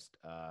be honest.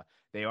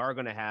 They are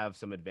going to have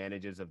some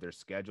advantages of their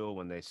schedule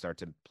when they start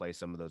to play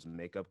some of those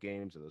makeup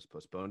games or those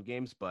postponed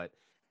games. But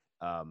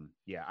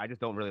yeah, I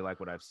just don't really like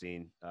what I've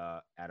seen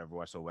out of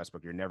Russell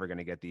Westbrook. You're never going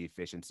to get the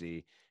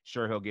efficiency.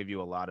 Sure, he'll give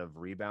you a lot of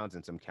rebounds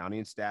and some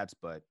counting stats,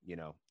 but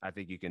I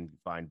think you can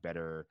find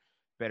better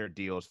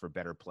deals for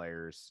better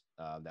players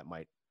that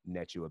might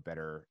net you a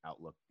better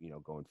outlook,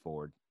 going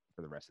forward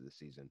for the rest of the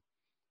season.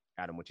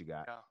 Adam, what you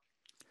got?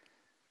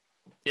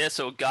 Yeah,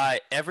 so Guy,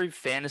 every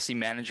fantasy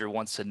manager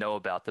wants to know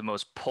about the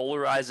most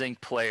polarizing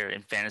player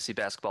in fantasy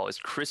basketball is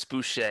Chris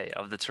Boucher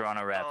of the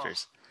Toronto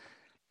Raptors.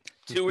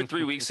 2 or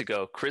 3 weeks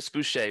ago, Chris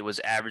Boucher was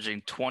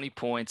averaging 20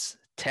 points,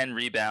 10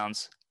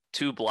 rebounds,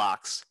 2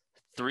 blocks,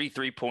 3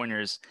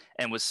 3-pointers,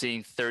 and was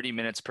seeing 30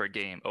 minutes per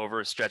game over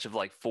a stretch of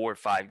like 4 or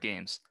 5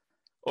 games.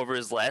 Over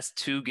his last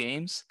 2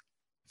 games,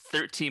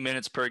 13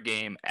 minutes per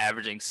game,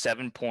 averaging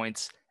 7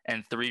 points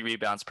and 3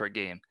 rebounds per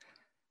game.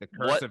 The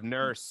curse of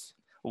Nurse.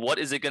 What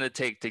is it going to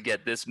take to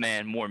get this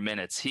man more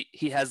minutes?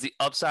 He has the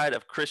upside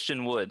of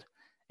Christian Wood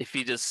if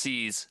he just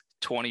sees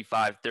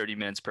 25, 30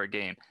 minutes per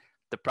game.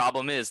 The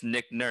problem is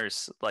Nick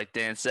Nurse, like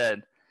Dan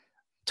said,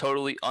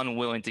 totally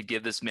unwilling to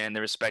give this man the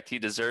respect he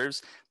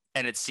deserves,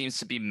 and it seems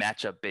to be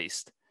matchup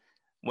based.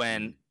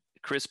 When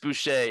Chris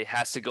Boucher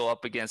has to go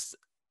up against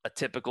a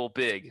typical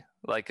big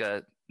like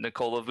a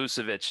Nikola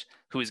Vucevic,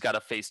 who he's got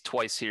to face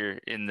twice here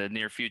in the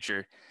near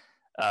future,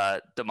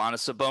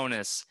 Domantas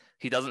Sabonis,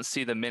 he doesn't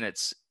see the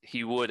minutes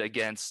he would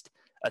against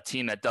a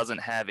team that doesn't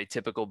have a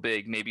typical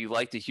big, maybe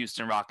like the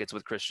Houston Rockets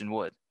with Christian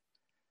Wood.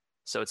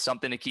 So it's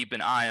something to keep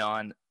an eye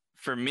on.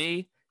 For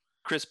me,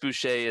 Chris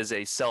Boucher is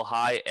a sell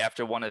high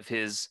after one of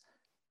his,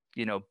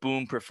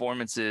 boom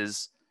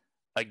performances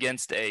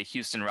against a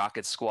Houston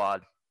Rockets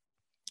squad,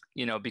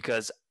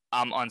 because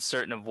I'm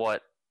uncertain of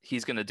what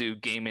he's going to do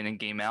game in and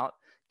game out.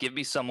 Give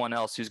me someone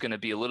else who's going to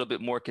be a little bit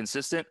more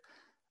consistent.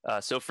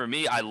 So for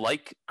me, I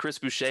like Chris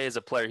Boucher as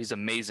a player. He's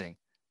amazing,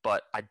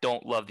 but I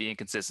don't love the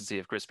inconsistency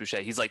of Chris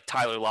Boucher. He's like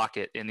Tyler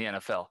Lockett in the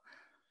NFL.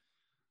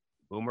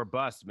 Boom or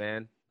bust,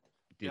 man.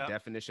 The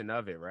definition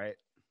of it, right?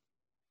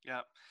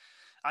 Yeah.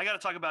 I got to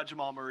talk about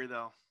Jamal Murray,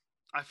 though.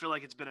 I feel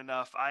like it's been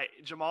enough.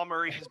 Jamal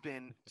Murray has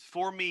been,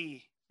 for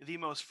me, the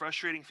most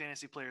frustrating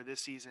fantasy player this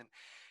season.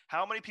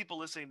 How many people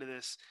listening to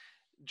this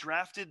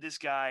drafted this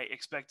guy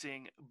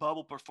expecting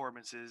bubble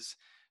performances,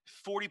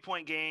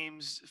 40-point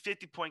games,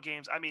 50-point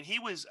games? I mean,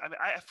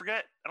 I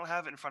forget. I don't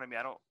have it in front of me.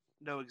 I don't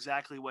know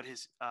exactly what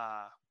his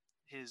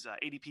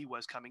ADP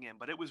was coming in,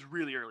 but it was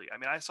really early. I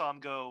mean, I saw him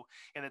go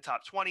in the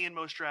top 20 in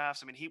most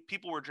drafts. I mean,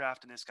 people were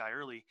drafting this guy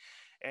early.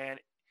 And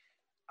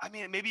I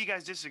mean, maybe you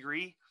guys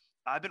disagree.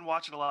 I've been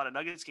watching a lot of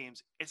Nuggets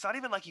games. It's not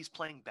even like he's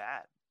playing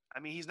bad. I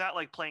mean, he's not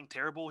like playing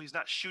terrible. He's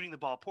not shooting the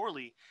ball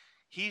poorly.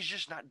 He's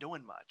just not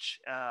doing much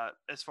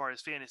as far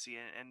as fantasy.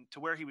 And to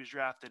where he was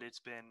drafted, it's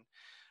been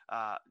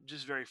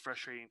just very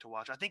frustrating to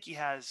watch. I think he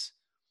has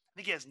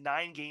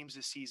 9 games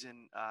this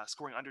season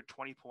scoring under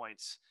 20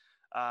 points,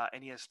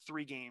 and he has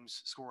 3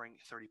 games scoring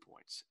 30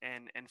 points.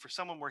 And for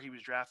someone where he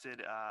was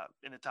drafted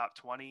in the top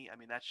 20, I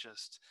mean,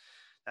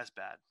 that's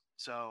bad.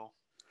 So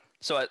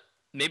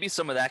maybe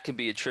some of that can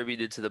be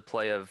attributed to the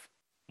play of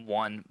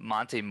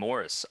Monte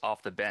Morris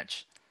off the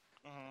bench.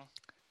 Mm-hmm.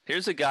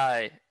 Here's a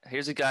guy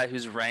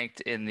who's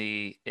ranked in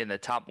the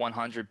top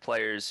 100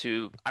 players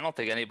who I don't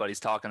think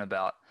anybody's talking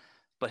about,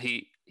 but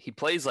he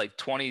plays like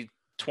 20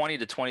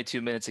 to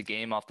 22 minutes a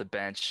game off the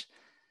bench.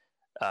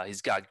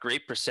 He's got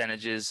great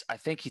percentages. I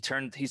think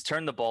he's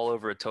turned the ball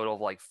over a total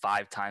of like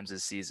 5 times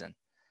this season.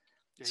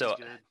 Yeah, so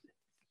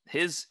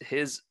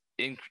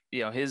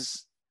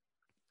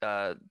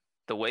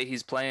the way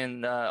he's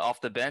playing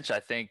off the bench,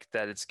 I think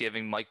that it's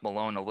giving Mike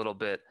Malone a little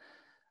bit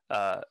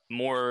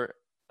more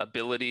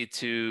ability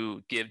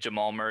to give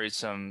Jamal Murray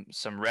some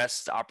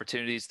rest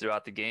opportunities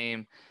throughout the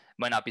game.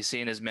 Might not be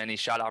seeing as many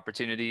shot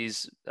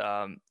opportunities.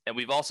 And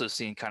we've also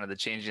seen kind of the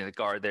changing of the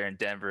guard there in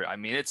Denver. I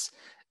mean, it's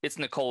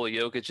Nikola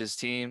Jokic's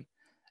team,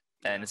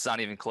 and it's not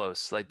even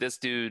close. Like this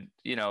dude,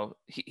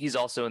 he's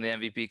also in the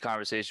MVP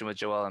conversation with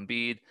Joel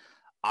Embiid.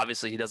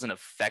 Obviously, he doesn't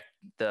affect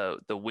the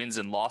wins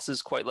and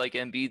losses quite like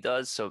Embiid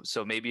does.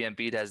 So maybe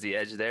Embiid has the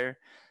edge there.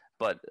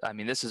 But, I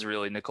mean, this is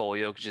really Nikola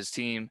Jokic's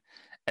team.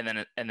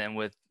 And then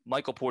with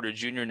Michael Porter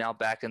Jr. now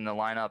back in the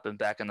lineup and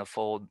back in the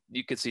fold,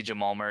 you could see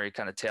Jamal Murray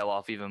kind of tail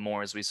off even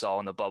more, as we saw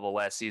in the bubble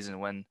last season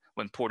when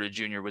Porter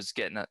Jr. was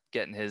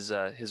getting his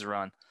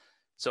run.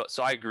 So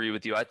I agree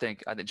with you. I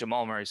think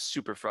Jamal Murray is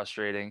super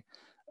frustrating.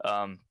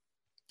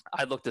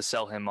 I'd look to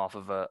sell him off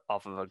of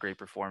a great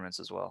performance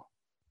as well.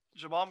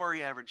 Jamal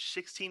Murray averaged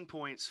 16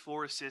 points,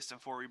 4 assists, and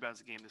 4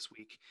 rebounds a game this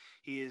week.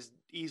 He is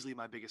easily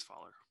my biggest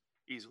follower.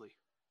 Easily.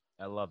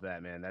 I love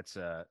that, man. That's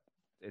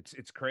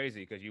it's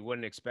crazy because you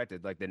wouldn't expect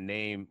it. Like the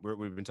name,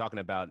 we've been talking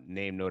about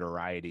name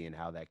notoriety and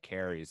how that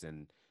carries,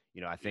 and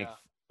I think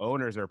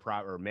owners or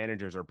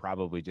managers are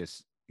probably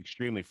just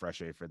extremely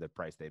frustrated for the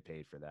price they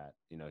paid for that.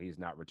 He's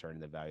not returning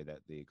the value that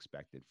they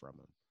expected from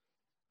him.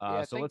 Yeah,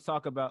 I So think. let's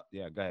talk about.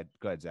 Yeah, go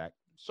ahead, Zach.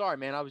 Sorry,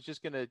 man. I was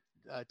just gonna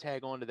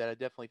tag on to that. I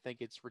definitely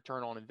think it's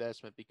return on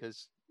investment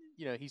because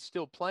he's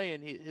still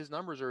playing. His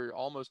numbers are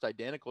almost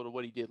identical to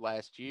what he did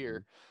last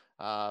year.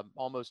 Mhm.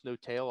 Almost no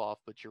tail off.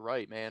 But you're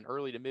right, man.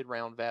 Early to mid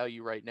round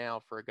value right now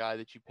for a guy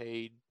that you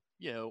paid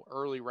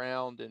early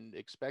round and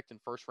expecting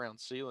first round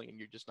ceiling, and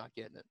you're just not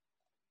getting it.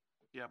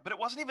 Yeah, but it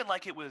wasn't even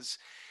like it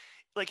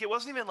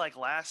wasn't even like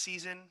last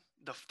season,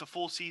 the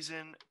full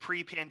season,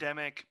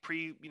 pre-pandemic,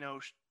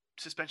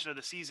 suspension of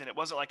the season. It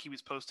wasn't like he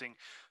was posting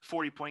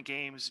 40-point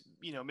games,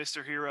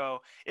 Mr.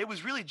 Hero. It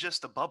was really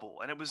just a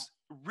bubble, and it was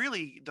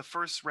really the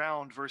first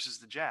round versus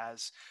the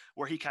Jazz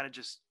where he kind of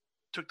just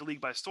took the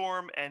league by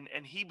storm, and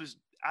he was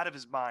out of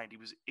his mind. He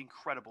was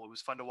incredible. It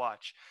was fun to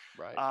watch.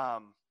 Right.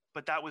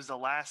 But that was the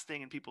last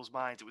thing in people's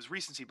minds. It was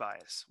recency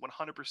bias,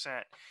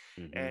 100%.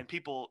 Mhm. And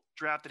people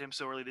drafted him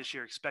so early this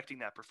year expecting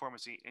that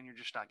performance, and you're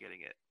just not getting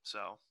it.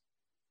 So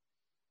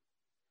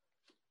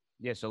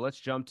Yeah, so let's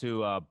jump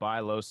to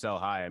buy low, sell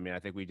high. I mean, I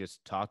think we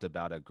just talked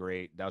about that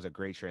was a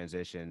great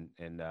transition,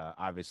 and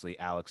obviously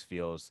Alex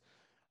feels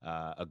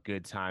a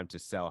good time to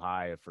sell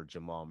high for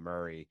Jamal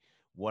Murray.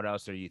 What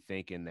else are you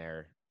thinking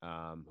there?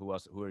 Who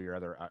else? Who are your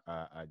other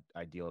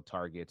ideal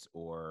targets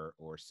or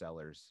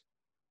sellers?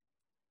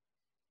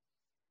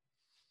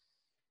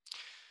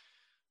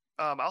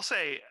 I'll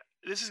say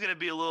this is going to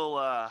be a little.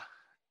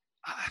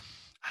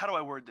 How do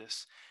I word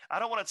this? I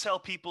don't want to tell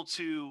people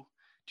to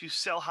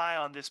sell high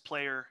on this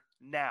player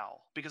now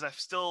because I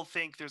still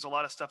think there's a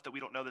lot of stuff that we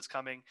don't know that's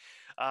coming.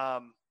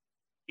 Um,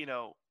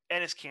 Enes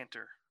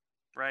Kanter,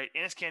 right?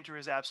 Enes Kanter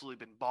has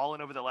absolutely been balling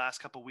over the last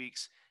couple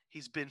weeks.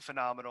 He's been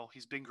phenomenal.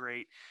 He's been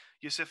great.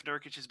 Yusuf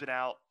Nurkic has been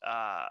out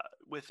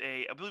with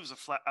I believe it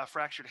was a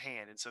fractured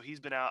hand, and so he's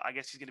been out. I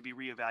guess he's going to be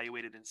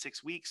reevaluated in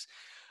 6 weeks.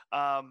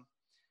 Um,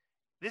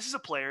 this is a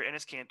player,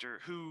 Enes Kanter,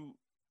 who,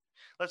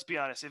 let's be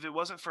honest, if it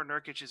wasn't for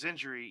Nurkic's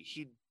injury,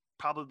 he'd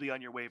probably be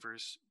on your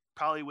waivers.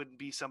 Probably wouldn't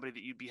be somebody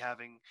that you'd be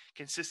having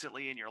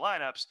consistently in your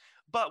lineups.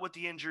 But with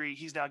the injury,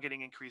 he's now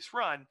getting increased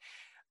run.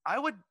 I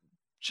would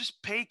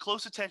just pay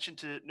close attention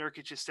to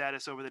Nurkic's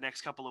status over the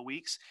next couple of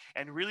weeks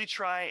and really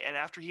try. And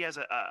after he has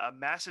a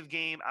massive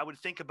game, I would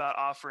think about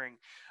offering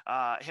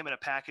him in a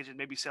package and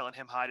maybe selling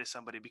him high to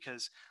somebody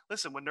because,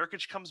 listen, when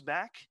Nurkic comes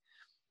back,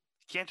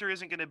 Kanter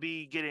isn't going to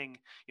be getting,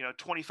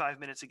 25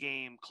 minutes a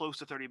game, close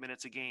to 30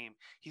 minutes a game.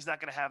 He's not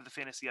going to have the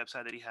fantasy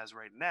upside that he has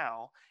right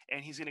now,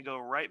 and he's going to go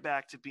right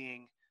back to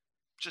being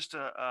just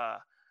a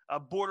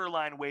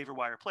borderline waiver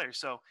wire player.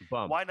 So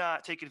Bump. why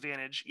not take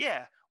advantage?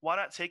 Yeah, why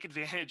not take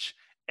advantage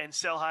and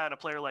sell high on a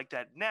player like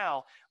that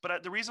now?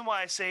 But the reason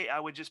why I say I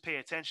would just pay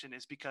attention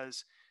is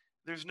because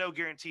there's no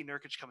guarantee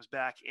Nurkic comes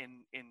back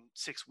in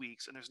 6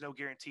 weeks, and there's no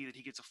guarantee that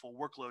he gets a full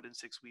workload in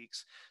 6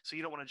 weeks. So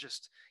you don't want to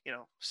just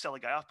sell a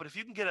guy off. But if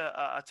you can get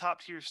a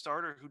top tier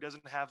starter who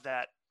doesn't have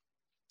that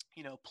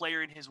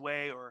player in his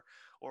way,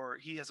 or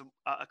he has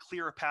a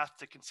clearer path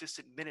to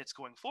consistent minutes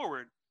going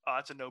forward,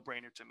 it's a no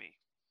brainer to me.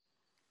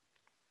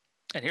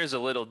 And here's a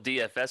little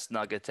DFS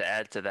nugget to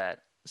add to that.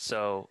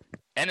 So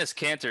Enes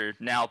Kanter,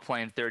 now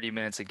playing 30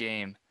 minutes a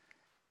game,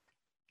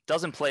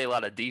 doesn't play a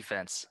lot of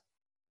defense.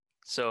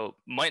 So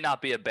might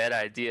not be a bad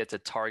idea to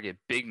target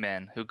big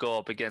men who go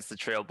up against the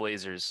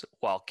Trailblazers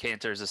while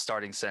Kanter is a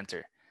starting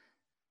center.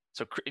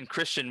 So in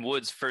Christian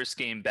Wood's first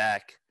game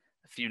back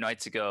a few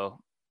nights ago,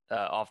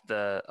 off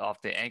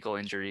the ankle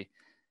injury,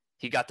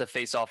 he got to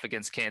face off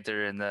against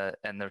Kanter and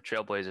the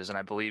Trailblazers, and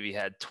I believe he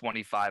had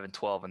 25 and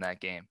 12 in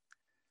that game.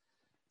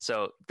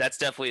 So that's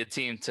definitely a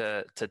team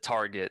to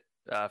target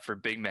for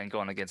big men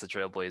going against the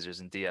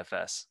Trailblazers in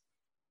DFS.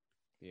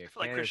 Yeah, I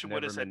feel like Christian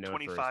Wood has had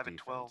 25 and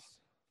 12.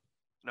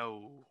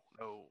 No,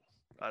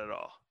 not at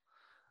all.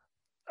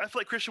 I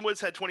feel like Christian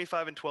Wood's had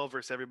 25 and 12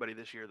 versus everybody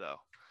this year, though.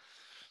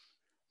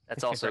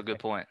 That's also a good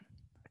point.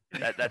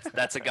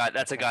 That's a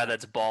guy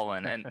that's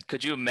balling. And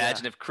could you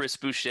imagine if Chris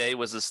Boucher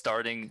was the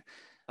starting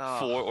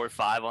 4 or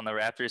 5 on the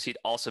Raptors? He'd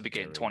also be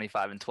getting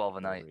 25 and 12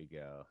 a night. There we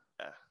go.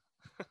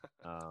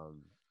 Yeah.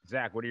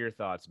 Zach, what are your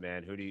thoughts,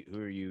 man? Who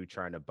are you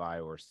trying to buy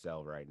or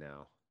sell right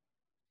now?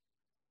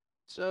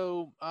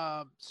 So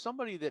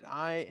somebody that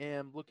I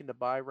am looking to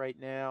buy right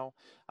now,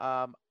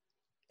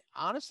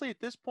 honestly,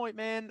 at this point,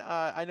 man,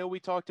 I know we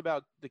talked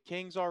about the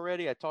Kings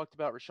already. I talked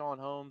about Richaun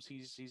Holmes.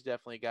 He's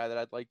definitely a guy that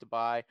I'd like to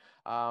buy.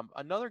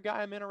 Another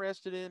guy I'm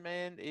interested in,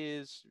 man,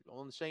 is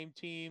on the same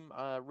team,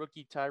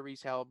 rookie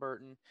Tyrese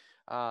Halliburton.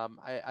 I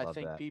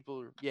think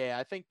that.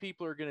 I think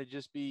people are going to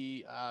just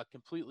be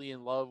completely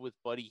in love with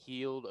Buddy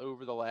Hield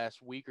over the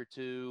last week or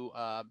two.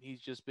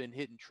 He's just been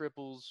hitting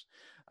triples.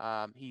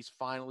 He's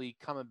finally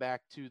coming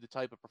back to the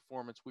type of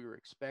performance we were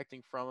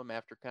expecting from him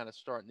after kind of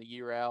starting the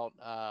year out.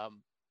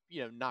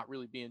 Not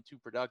really being too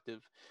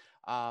productive.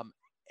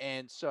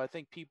 And so I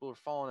think people are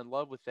falling in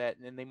love with that,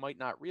 and then they might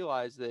not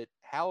realize that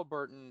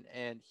Halliburton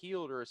and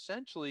Hield are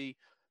essentially,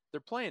 they're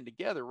playing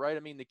together, right?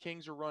 I mean, the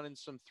Kings are running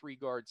some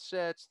 3-guard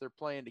sets. They're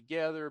playing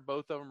together.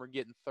 Both of them are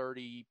getting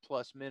 30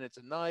 plus minutes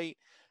a night.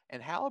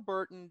 And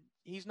Halliburton,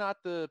 he's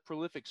not the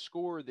prolific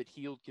scorer that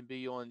Hield can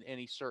be on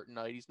any certain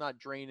night. He's not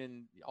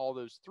draining all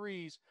those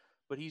threes,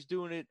 but he's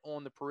doing it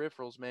on the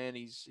peripherals, man.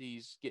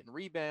 He's getting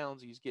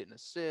rebounds, he's getting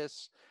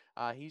assists.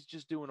 He's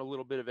just doing a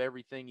little bit of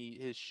everything.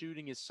 His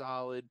shooting is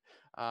solid.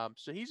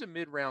 So he's a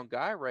mid-round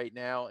guy right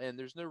now, and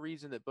there's no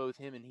reason that both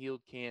him and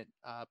Hield can't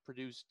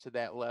produce to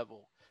that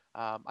level.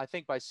 I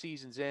think by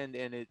season's end,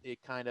 and it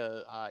kind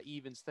of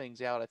evens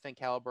things out. I think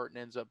Halliburton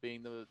ends up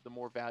being the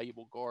more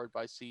valuable guard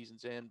by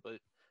season's end, but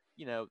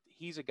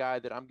he's a guy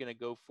that I'm going to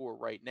go for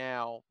right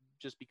now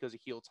just because of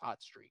Hield's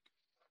hot streak.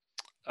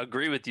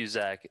 Agree with you,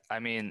 Zach. I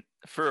mean,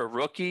 for a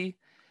rookie,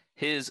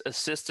 his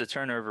assist to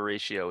turnover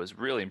ratio is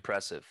really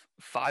impressive.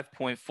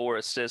 5.4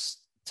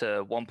 assists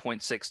to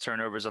 1.6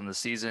 turnovers on the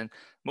season.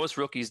 Most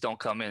rookies don't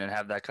come in and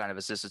have that kind of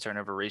assist to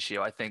turnover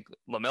ratio. I think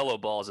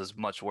LaMelo Ball's is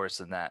much worse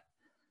than that.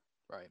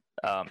 Right.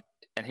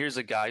 And here's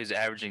a guy who's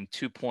averaging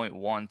 2.1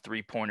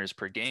 3-pointers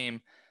per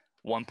game,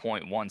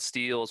 1.1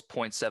 steals,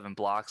 0.7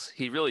 blocks.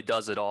 He really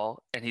does it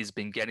all, and he's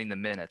been getting the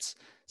minutes.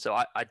 So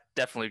I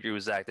definitely agree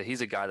with Zach that he's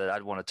a guy that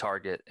I'd want to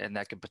target and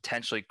that could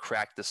potentially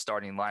crack the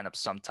starting lineup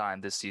sometime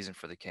this season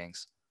for the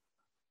Kings.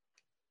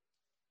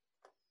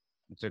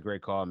 It's a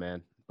great call,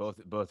 man. Both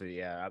of you.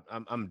 Yeah,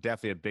 I'm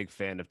definitely a big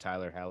fan of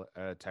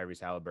Tyrese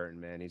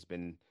Halliburton, man. He's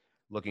been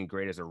looking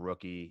great as a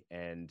rookie,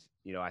 and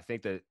I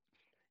think that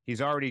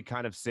he's already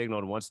kind of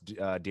signaled once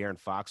De'Aaron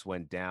Fox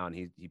went down,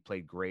 he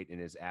played great in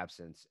his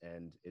absence,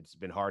 and it's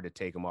been hard to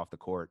take him off the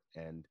court,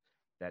 and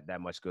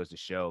that much goes to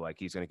show like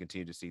he's going to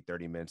continue to see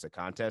 30 minutes of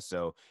contest.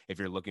 So if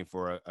you're looking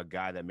for a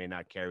guy that may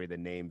not carry the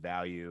name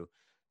value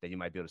that you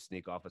might be able to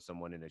sneak off of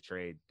someone in a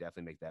trade,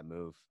 definitely make that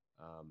move.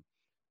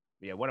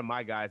 Yeah, one of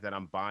my guys that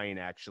I'm buying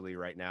actually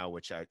right now,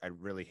 which I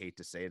really hate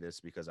to say this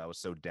because I was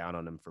so down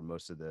on him for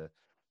most of the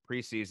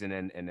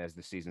preseason and as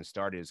the season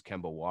started, is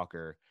Kemba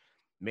Walker,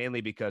 mainly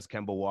because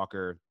Kemba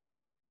Walker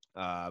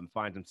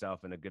finds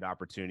himself in a good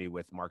opportunity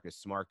with Marcus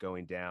Smart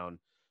going down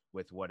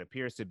with what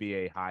appears to be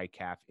a high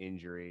calf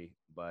injury,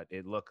 but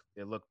it looked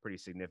pretty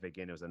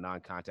significant. It was a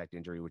non-contact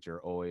injury, which are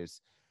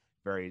always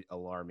very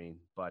alarming.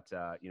 But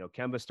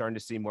Kemba's starting to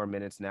see more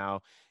minutes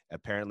now.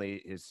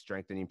 Apparently, his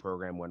strengthening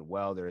program went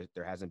well. There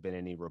hasn't been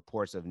any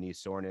reports of knee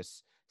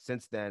soreness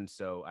since then,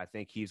 so I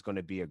think he's going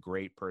to be a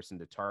great person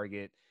to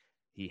target.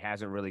 He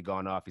hasn't really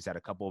gone off. He's had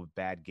a couple of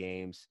bad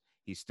games.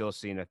 He's still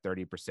seeing a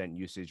 30%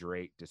 usage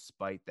rate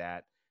despite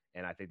that.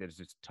 And I think there's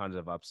just tons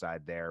of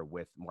upside there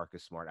with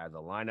Marcus Smart out of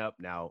the lineup.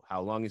 Now,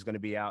 how long he's going to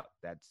be out,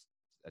 that's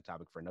a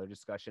topic for another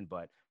discussion.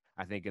 But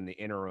I think in the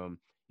interim,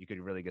 you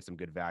could really get some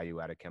good value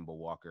out of Kemba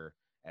Walker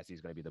as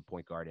he's going to be the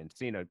point guard and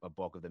seeing a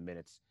bulk of the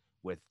minutes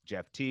with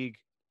Jeff Teague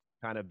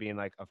kind of being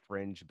like a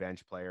fringe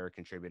bench player,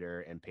 contributor,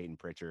 and Peyton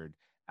Pritchard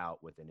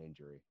out with an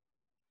injury.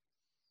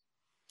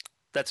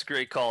 That's a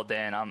great call,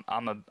 Dan.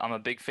 I'm a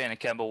big fan of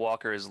Kemba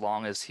Walker as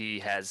long as he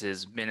has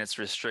his minutes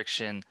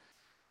restriction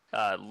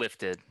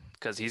lifted,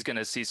 because he's going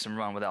to see some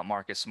run without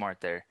Marcus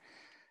Smart there.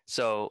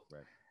 So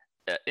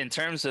right. In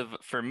terms of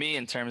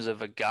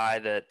a guy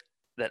that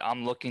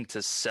I'm looking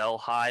to sell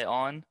high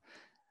on,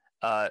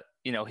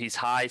 he's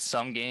high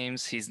some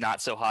games, he's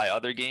not so high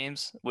other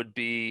games, would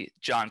be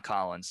John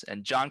Collins.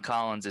 And John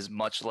Collins is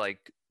much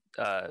like,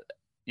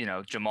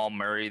 Jamal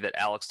Murray that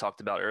Alex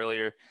talked about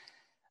earlier.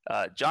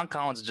 John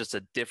Collins is just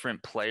a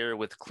different player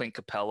with Clint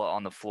Capella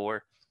on the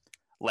floor.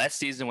 Last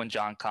season when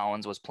John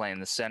Collins was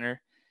playing the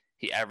center,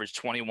 he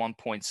averaged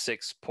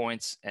 21.6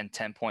 points and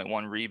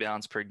 10.1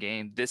 rebounds per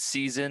game. This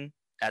season,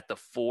 at the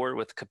 4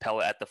 with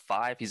Capella at the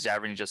 5, he's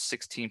averaging just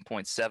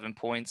 16.7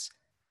 points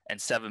and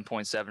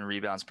 7.7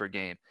 rebounds per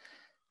game.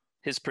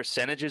 His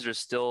percentages are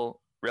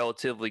still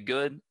relatively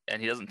good,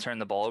 and he doesn't turn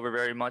the ball over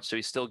very much, so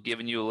he's still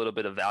giving you a little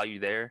bit of value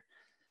there.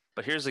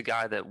 But here's a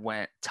guy that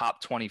went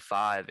top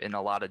 25 in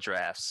a lot of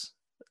drafts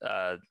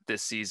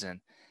this season,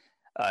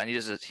 and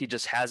he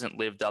just hasn't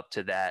lived up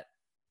to that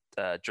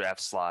draft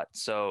slot.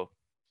 So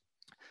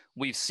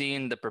we've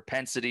seen the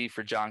propensity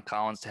for John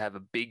Collins to have a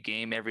big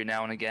game every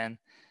now and again.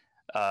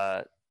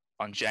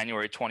 On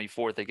January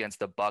 24th against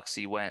the Bucks,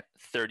 he went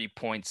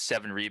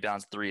 30.7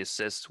 rebounds, 3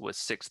 assists with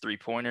 6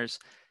 3-pointers.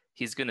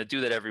 He's going to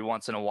do that every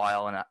once in a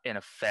while in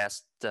a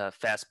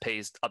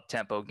fast-paced,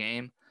 up-tempo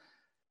game.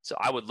 So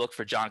I would look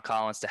for John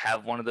Collins to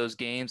have one of those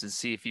games and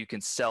see if you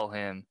can sell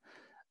him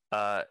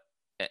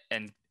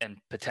and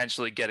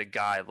potentially get a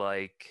guy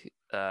like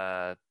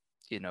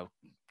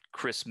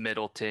Chris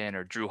Middleton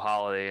or Drew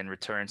Holiday in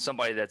return,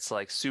 somebody that's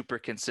like super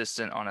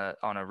consistent on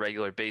a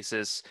regular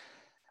basis,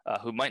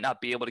 who might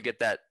not be able to get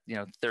that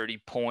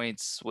 30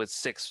 points with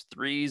 6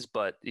 threes,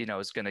 but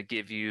is going to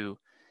give you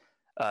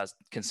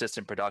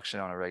consistent production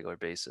on a regular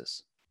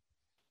basis.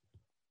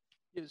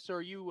 Yeah, so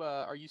are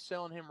you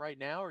selling him right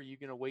now, or are you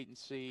going to wait and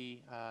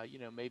see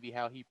maybe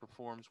how he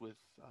performs with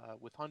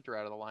Hunter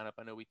out of the lineup?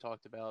 I know we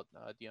talked about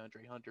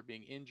DeAndre Hunter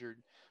being injured.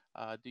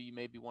 Do you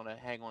maybe want to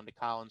hang on to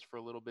Collins for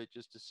a little bit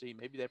just to see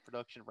maybe that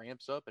production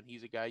ramps up and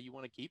he's a guy you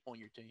want to keep on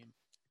your team?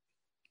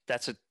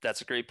 That's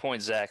a great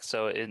point, Zach.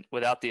 So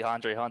without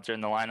DeAndre Hunter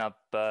in the lineup,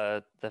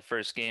 the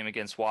first game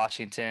against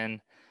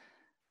Washington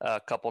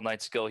a couple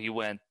nights ago, he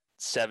went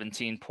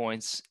 17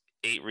 points,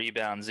 8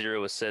 rebounds,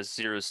 0 assists,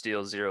 0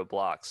 steals, 0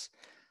 blocks.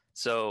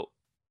 So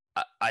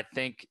I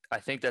think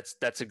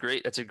that's a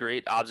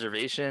great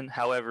observation.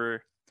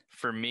 However,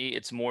 for me,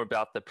 it's more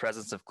about the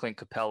presence of Clint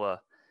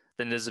Capella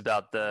than it is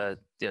about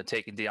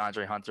taking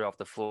DeAndre Hunter off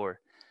the floor.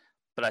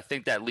 But I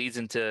think that leads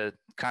into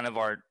kind of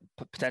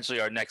potentially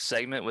our next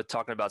segment with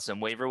talking about some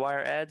waiver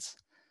wire ads.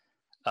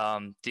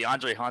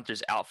 DeAndre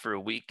Hunter's out for a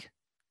week,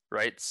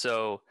 right?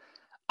 So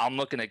I'm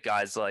looking at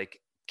guys like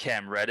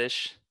Cam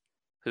Reddish,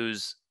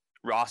 who's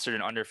rostered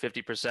in under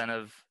 50%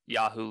 of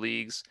Yahoo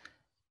leagues.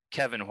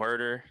 Kevin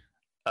Huerter,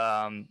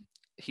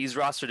 he's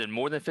rostered in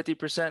more than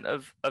 50%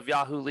 of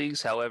Yahoo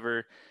leagues.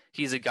 However,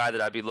 he's a guy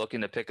that I'd be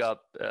looking to pick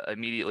up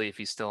immediately if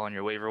he's still on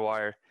your waiver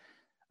wire.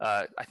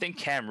 I think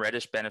Cam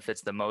Reddish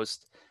benefits the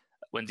most.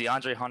 When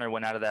DeAndre Hunter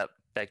went out of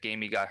that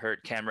game, he got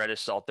hurt. Cam Reddish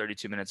saw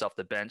 32 minutes off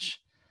the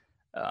bench.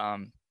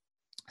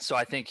 So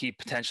I think he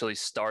potentially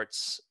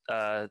starts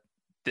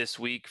this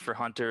week for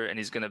Hunter, and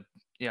he's going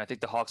to, I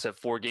think the Hawks have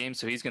 4 games,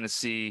 so he's going to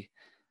see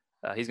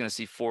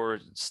 4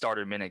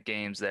 starter minute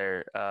games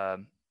there,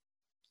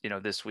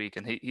 this week,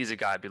 and he's a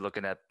guy I'd be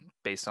looking at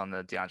based on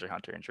the DeAndre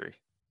Hunter injury.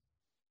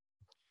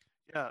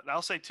 Yeah, and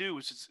I'll say too,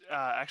 which is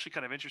actually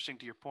kind of interesting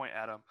to your point,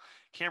 Adam.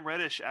 Cam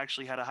Reddish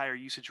actually had a higher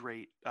usage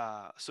rate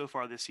so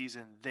far this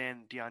season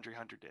than DeAndre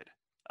Hunter did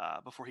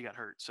before he got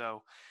hurt.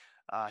 So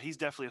he's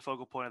definitely a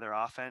focal point of their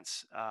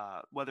offense.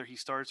 Whether he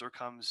starts or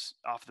comes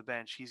off the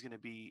bench, he's going to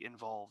be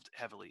involved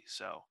heavily.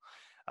 So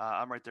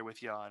I'm right there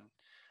with you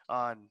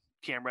on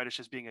Cam Reddish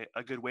as being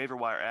a good waiver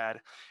wire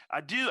ad.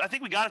 I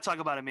think we got to talk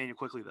about Immanuel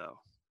Quickley though.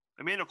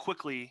 Immanuel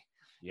Quickley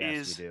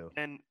we do.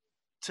 And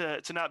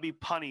to not be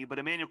punny, but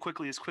Immanuel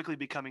Quickley is quickly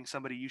becoming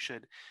somebody you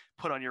should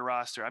put on your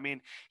roster. I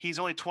mean, he's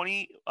only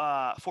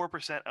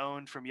 24%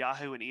 owned from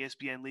Yahoo and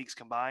ESPN leagues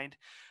combined.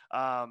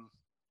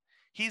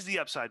 He's the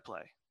upside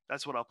play.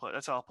 That's how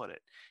I'll put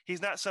it.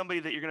 He's not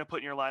somebody that you're going to put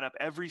in your lineup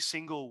every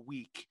single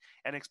week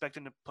and expect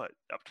him to put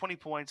up 20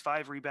 points,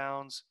 5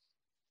 rebounds.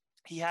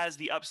 He has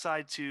the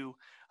upside to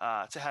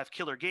have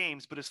killer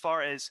games, but as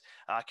far as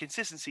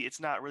consistency, it's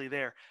not really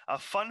there. A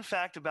fun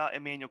fact about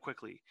Immanuel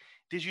Quickley: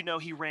 did you know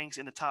he ranks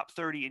in the top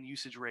 30 in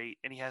usage rate,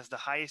 and he has the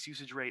highest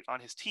usage rate on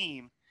his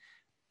team,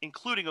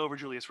 including over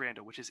Julius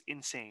Randle, which is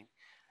insane.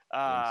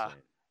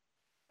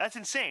 That's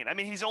insane. I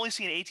mean, he's only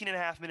seen 18 and a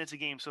half minutes a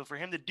game, so for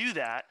him to do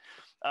that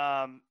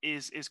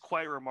is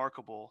quite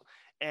remarkable.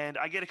 And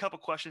I get a couple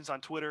questions on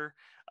Twitter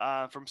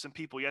from some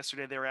people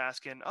yesterday. They were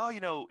asking,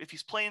 if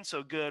he's playing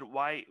so good,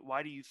 why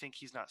do you think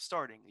he's not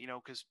starting?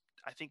 Because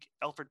I think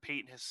Elfrid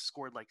Payton has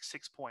scored like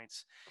 6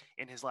 points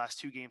in his last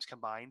 2 games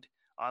combined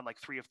on like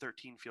 3 of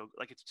 13 field.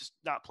 Like, it's just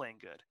not playing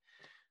good.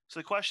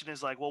 So the question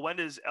is like, well, when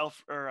does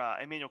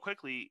Immanuel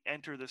Quickley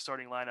enter the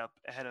starting lineup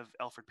ahead of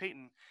Elfrid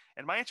Payton?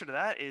 And my answer to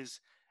that is,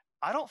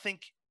 I don't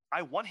think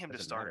I want him to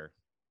start.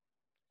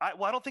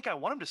 I don't think I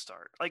want him to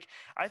start. Like,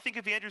 I think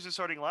if he enters the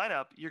starting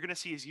lineup, you're going to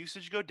see his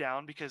usage go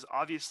down because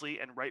obviously,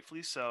 and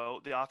rightfully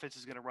so, the offense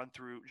is going to run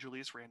through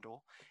Julius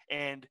Randle.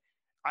 And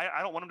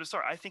I don't want him to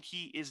start. I think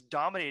he is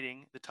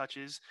dominating the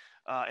touches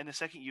in the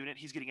second unit.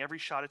 He's getting every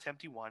shot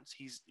attempt he wants.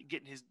 He's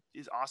getting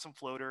his awesome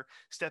floater,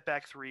 step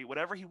back 3,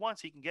 whatever he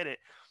wants, he can get it.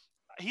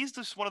 He's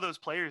just one of those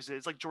players.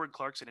 It's like Jordan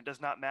Clarkson. It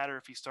does not matter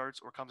if he starts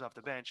or comes off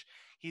the bench.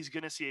 He's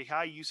going to see a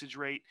high usage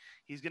rate.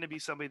 He's going to be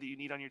somebody that you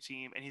need on your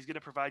team, and he's going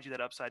to provide you that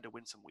upside to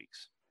win some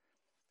weeks.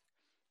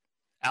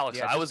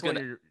 Alex, I was going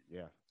to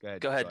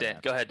Go ahead, Dan.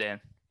 Go ahead,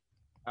 Dan.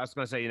 I was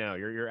going to say,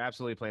 you're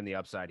absolutely playing the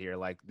upside here.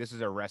 Like, this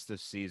is a rest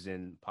of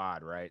season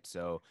pod, right?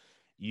 So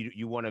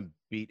you want to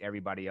beat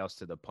everybody else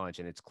to the punch,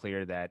 and it's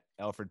clear that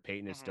Elfrid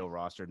Payton is still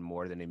rostered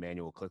more than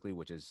Immanuel Quickley,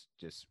 which is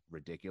just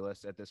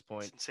ridiculous at this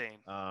point. It's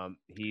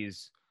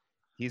insane.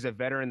 He's a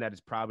veteran that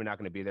is probably not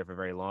going to be there for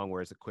very long,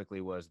 whereas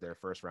Quickley was their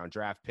first-round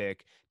draft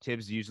pick.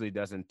 Tibbs usually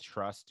doesn't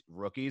trust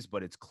rookies,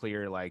 but it's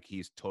clear like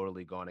he's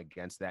totally gone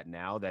against that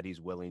now, that he's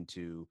willing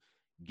to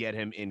get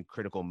him in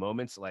critical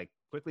moments. Like,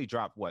 Quickley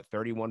dropped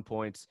 31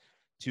 points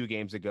 2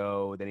 games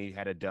ago, then he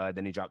had a dud,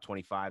 then he dropped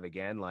 25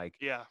 again. Like,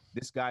 yeah,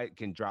 this guy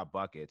can drop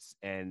buckets,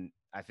 and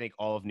I think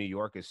all of New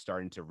York is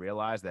starting to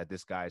realize that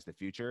this guy is the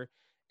future,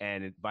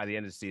 and by the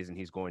end of the season,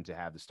 he's going to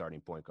have the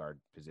starting point guard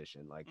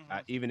position. Like,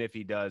 even if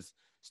he does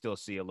still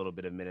see a little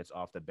bit of minutes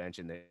off the bench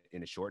in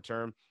the short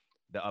term,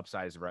 the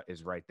upside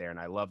is right there. And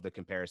I love the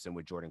comparison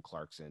with Jordan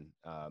Clarkson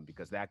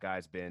because that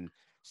guy's been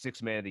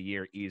 6th man of the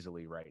year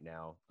easily right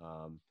now.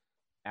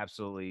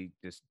 Absolutely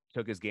just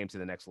took his game to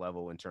the next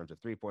level in terms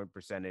of 3-point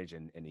percentage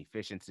and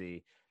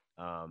efficiency.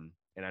 And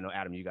I know,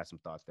 Adam, you got some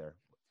thoughts there.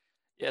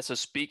 Yeah. So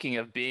speaking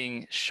of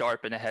being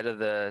sharp and ahead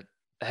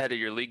of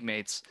your league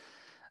mates,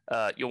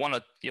 you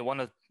want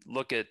to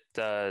look at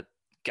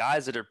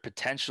guys that are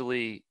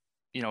potentially,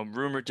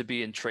 rumored to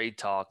be in trade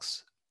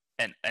talks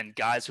and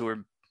guys who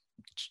are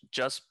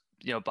just,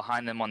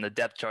 behind them on the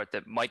depth chart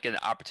that might get an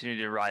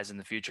opportunity to rise in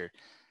the future.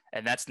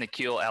 And that's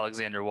Nickeil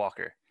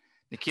Alexander-Walker.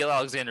 Nickeil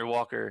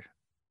Alexander-Walker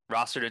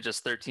rostered in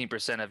just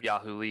 13% of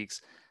Yahoo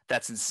leagues.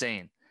 That's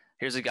insane.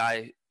 Here's a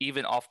guy,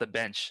 even off the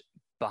bench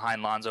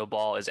behind Lonzo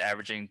Ball, is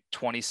averaging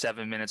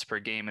 27 minutes per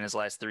game in his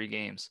last 3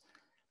 games.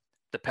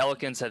 The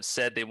Pelicans have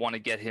said they want to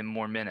get him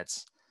more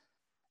minutes.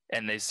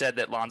 and they said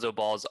that Lonzo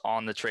Ball is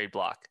on the trade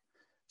block.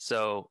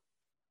 So,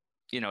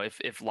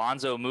 if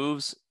Lonzo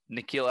moves,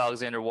 Nickeil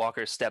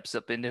Alexander-Walker steps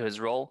up into his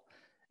role,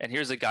 and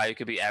here's a guy who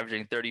could be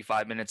averaging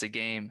 35 minutes a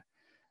game,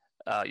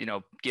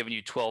 giving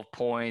you 12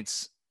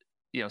 points,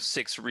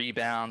 6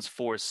 rebounds,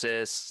 4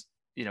 assists,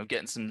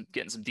 getting some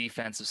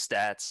defensive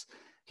stats.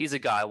 He's a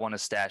guy I want to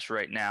stash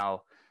right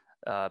now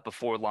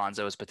before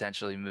Lonzo is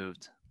potentially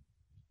moved.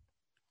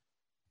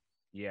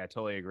 Yeah, I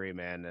totally agree,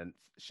 man. And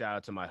shout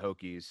out to my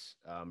Hokies.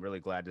 I'm really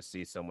glad to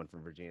see someone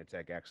from Virginia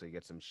Tech actually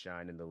get some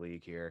shine in the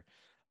league here.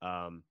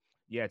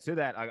 Yeah, to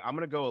that, I'm going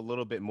to go a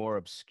little bit more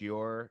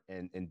obscure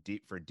and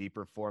deep for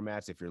deeper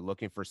formats. If you're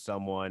looking for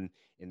someone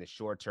in the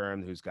short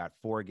term who's got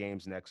 4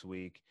 games next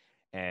week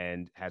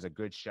and has a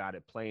good shot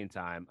at playing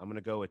time, I'm going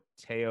to go with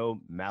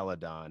Theo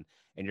Maledon.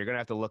 And you're going to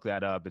have to look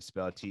that up. It's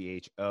spelled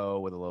Tho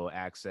with a little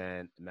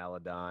accent,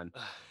 Maledon.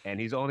 And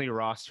he's only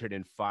rostered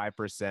in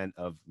 5%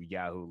 of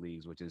Yahoo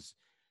leagues, which is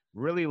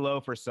really low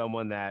for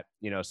someone that,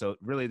 so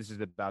really this is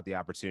about the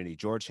opportunity.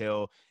 George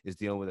Hill is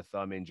dealing with a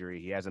thumb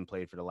injury. He hasn't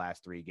played for the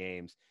last 3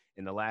 games.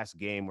 In the last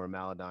game where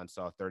Maledon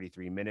saw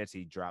 33 minutes,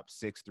 he dropped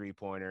 6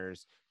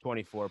 3-pointers,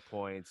 24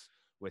 points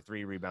with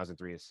 3 rebounds and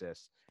 3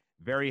 assists.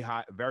 Very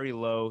high, very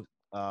low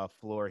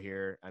floor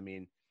here. I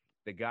mean,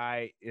 the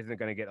guy isn't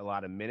going to get a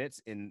lot of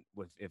minutes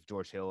if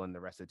George Hill and the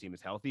rest of the team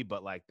is healthy,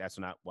 but like, that's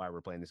not why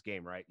we're playing this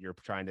game, right? You're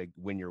trying to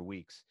win your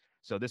weeks.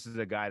 So this is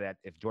a guy that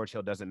if George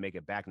Hill doesn't make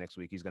it back next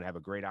week, he's going to have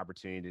a great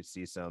opportunity to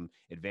see some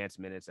advanced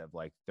minutes of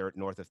like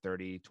north of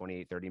 30,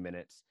 28, 30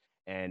 minutes.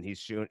 And he's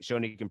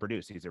shown he can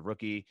produce. He's a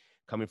rookie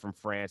coming from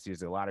France. He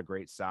has a lot of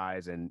great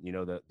size. And,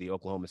 the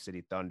Oklahoma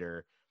City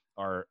Thunder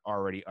are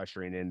already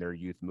ushering in their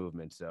youth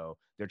movement. So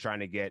they're trying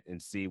to get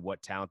and see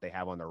what talent they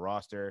have on their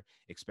roster.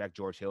 Expect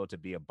George Hill to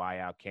be a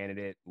buyout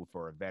candidate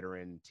for a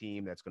veteran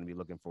team that's going to be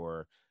looking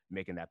for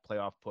making that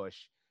playoff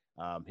push.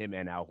 Him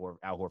and Al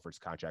Horford's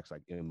contract's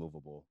like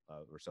immovable,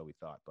 or so we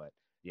thought. But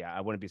yeah, I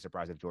wouldn't be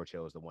surprised if George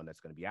Hill is the one that's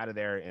going to be out of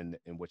there, and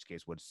in which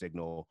case would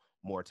signal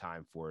more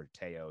time for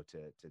Theo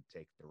to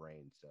take the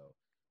reins. So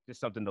just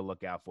something to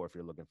look out for if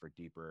you're looking for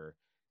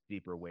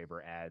deeper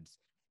waiver ads.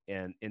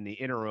 And in the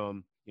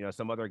interim,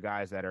 some other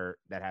guys that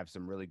have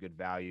some really good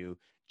value.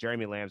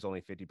 Jeremy Lamb's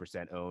only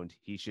 50% owned.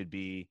 He should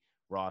be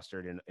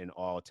rostered in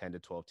all 10 to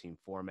 12 team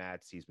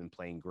formats. He's been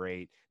playing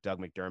great. Doug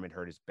McDermott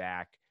hurt his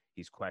back.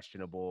 He's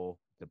questionable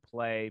to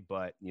play,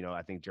 but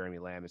I think Jeremy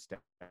Lamb has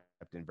stepped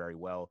in very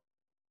well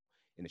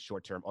in the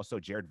short term. Also,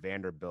 Jared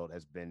Vanderbilt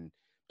has been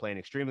playing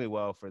extremely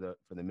well for the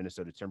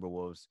Minnesota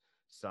Timberwolves.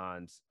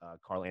 Sans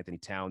Karl Anthony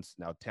Towns.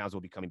 Now Towns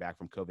will be coming back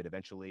from COVID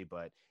eventually,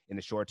 but in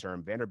the short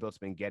term, Vanderbilt's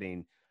been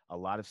getting a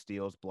lot of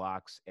steals,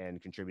 blocks,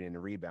 and contributing in the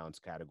rebounds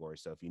category.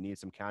 So if you need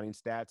some counting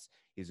stats,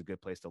 he's a good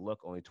place to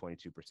look. Only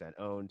 22%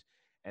 owned.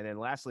 And then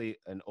lastly,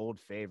 an old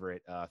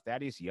favorite,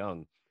 Thaddeus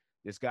Young.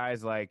 This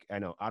guy's like, I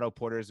know Otto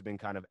Porter's been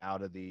kind of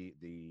out of the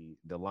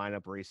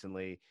lineup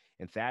recently,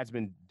 and Thad's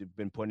been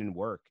putting in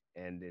work,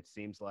 and it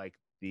seems like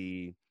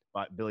the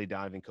Billy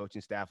Donovan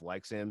coaching staff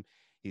likes him.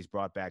 He's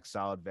brought back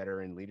solid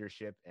veteran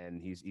leadership,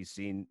 and he's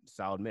seen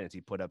solid minutes.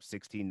 He put up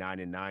 16, 9,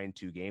 and 9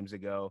 2 games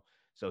ago.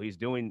 So he's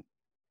doing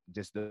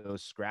just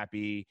those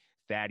scrappy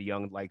Thad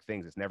Young like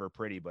things. It's never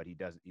pretty, but he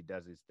does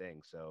his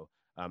thing. So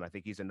I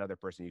think he's another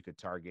person you could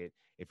target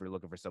if you're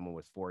looking for someone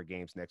with 4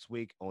 games next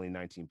week. Only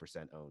 19%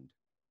 owned.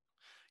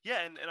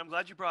 Yeah, and I'm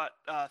glad you brought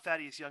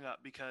Thaddeus Young up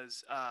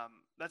because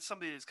that's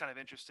something that's kind of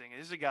interesting.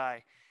 This is a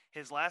guy,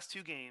 his last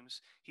 2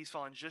 games, he's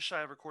fallen just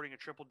shy of recording a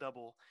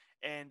triple-double.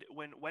 And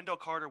when Wendell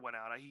Carter went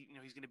out,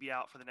 he's going to be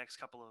out for the next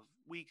couple of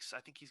weeks. I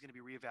think he's going to be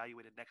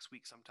reevaluated next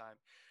week sometime.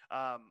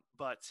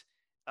 But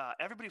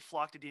everybody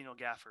flocked to Daniel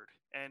Gafford,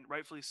 and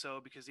rightfully so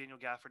because Daniel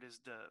Gafford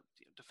is the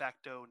de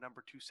facto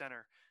number 2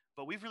 center.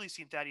 But we've really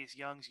seen Thaddeus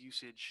Young's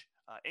usage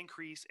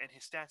increase and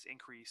his stats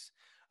increase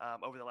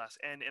over the last.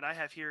 And I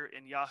have here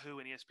in Yahoo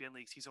and ESPN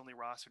leagues, he's only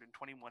rostered in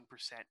 21%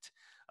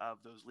 of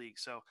those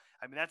leagues. So,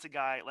 I mean, that's a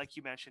guy, like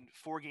you mentioned,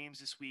 4 games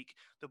this week.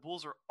 The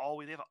Bulls are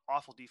always, they have an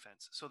awful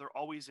defense. So they're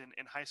always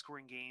in high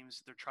scoring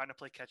games. They're trying to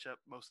play catch up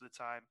most of the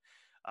time.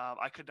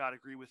 I could not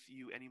agree with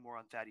you anymore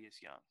on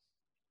Thaddeus Young.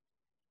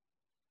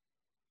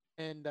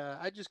 And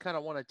I just kind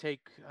of want to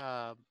take,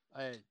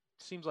 it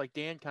seems like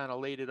Dan kind of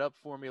laid it up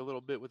for me a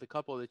little bit with a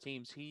couple of the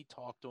teams he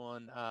talked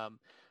on. I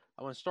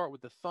want to start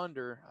with the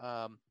Thunder.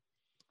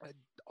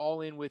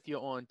 All in with you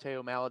on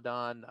Theo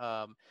Maledon.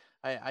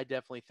 I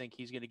definitely think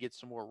he's going to get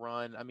some more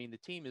run. I mean, the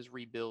team is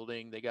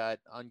rebuilding. They got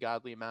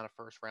ungodly amount of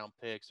first round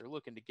picks. They're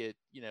looking to get,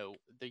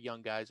 the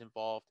young guys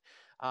involved.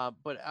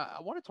 But I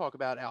want to talk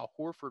about Al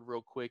Horford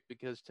real quick,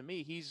 because to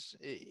me,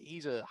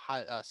 he's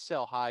a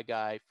sell high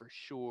guy for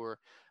sure.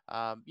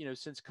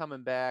 Since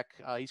coming back,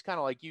 he's kind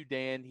of like you,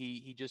 Dan.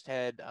 He just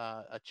had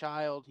a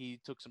child. He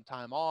took some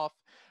time off.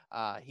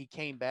 He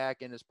came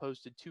back and has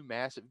posted 2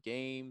 massive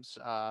games.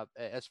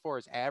 As far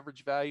as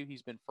average value,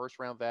 he's been first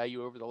round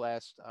value over the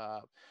last,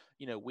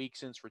 week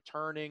since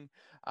returning.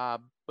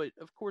 But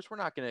of course, we're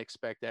not going to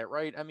expect that,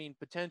 right? I mean,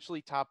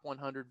 potentially top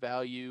 100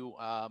 value,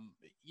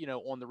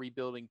 on the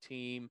rebuilding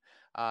team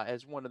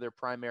as one of their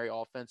primary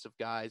offensive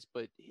guys.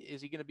 But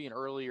is he going to be an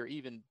early or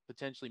even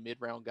potentially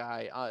mid-round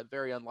guy?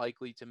 Very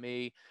unlikely to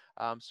me.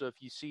 So if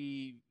you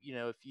see,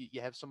 if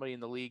you have somebody in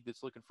the league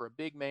that's looking for a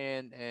big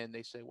man and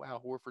they say,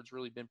 wow, Horford's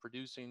really been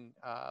producing,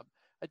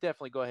 I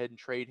definitely go ahead and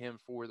trade him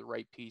for the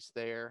right piece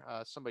there.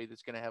 Somebody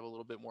that's going to have a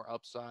little bit more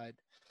upside.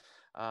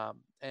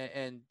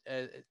 And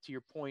to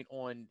your point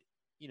on,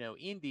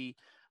 Indy,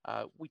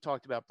 we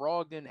talked about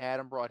Brogdon.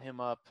 Adam brought him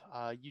up.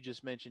 You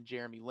just mentioned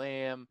Jeremy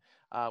Lamb.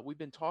 We've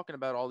been talking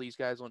about all these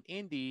guys on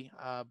Indy,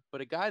 but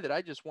a guy that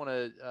I just want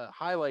to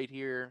highlight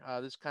here,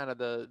 this is kind of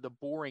the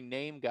boring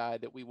name guy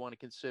that we want to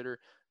consider,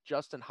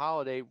 Justin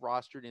Holiday,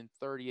 rostered in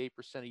 38%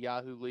 of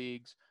Yahoo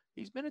leagues.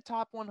 He's been a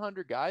top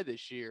 100 guy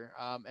this year,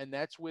 and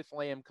that's with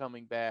Lamb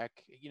coming back.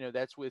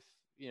 That's with,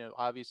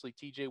 obviously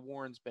TJ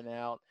Warren's been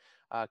out,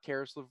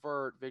 Karis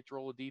LeVert, Victor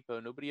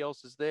Oladipo, nobody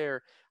else is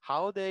there.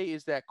 Holiday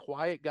is that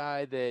quiet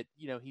guy that,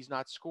 he's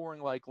not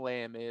scoring like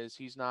Lamb is.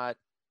 He's not,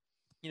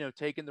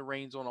 taking the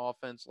reins on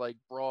offense like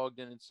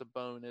Brogdon and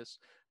Sabonis,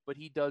 but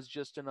he does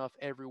just enough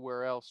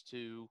everywhere else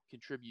to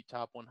contribute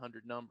top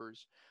 100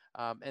 numbers.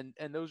 And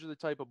those are the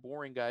type of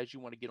boring guys you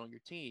want to get on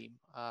your team.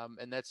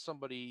 And that's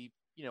somebody,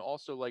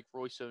 also like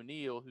Royce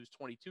O'Neal, who's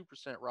 22%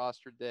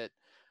 rostered, that,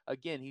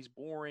 again, he's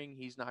boring.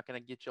 He's not going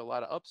to get you a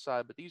lot of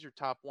upside, but these are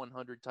top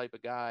 100 type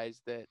of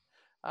guys that,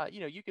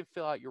 you can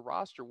fill out your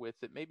roster with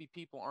that maybe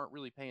people aren't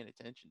really paying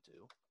attention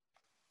to.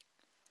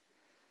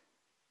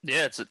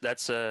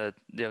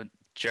 Yeah,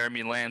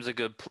 Jeremy Lamb's a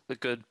good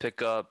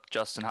pickup.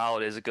 Justin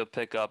Holiday is a good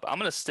pickup. I'm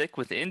going to stick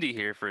with Indy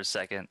here for a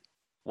second.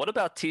 What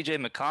about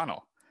TJ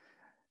McConnell?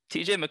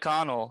 TJ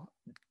McConnell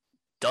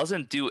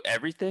doesn't do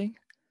everything,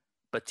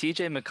 but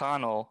TJ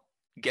McConnell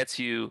gets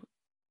you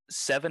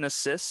 7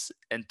 assists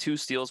and 2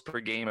 steals per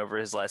game over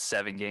his last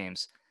 7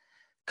 games,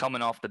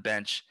 coming off the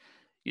bench.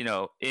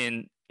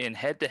 In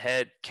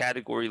head-to-head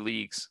category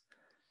leagues,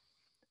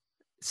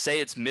 say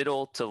it's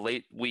middle to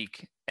late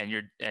week, and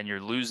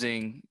you're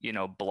losing,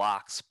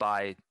 blocks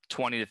by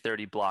 20 to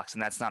 30 blocks,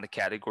 and that's not a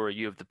category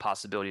you have the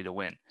possibility to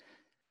win.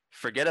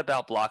 Forget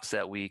about blocks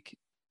that week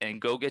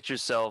and go get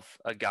yourself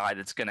a guy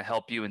that's going to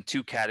help you in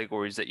 2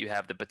 categories that you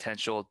have the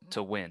potential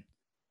to win.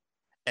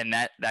 And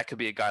that could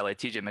be a guy like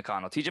TJ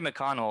McConnell. TJ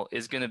McConnell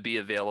is going to be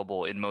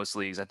available in most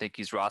leagues. I think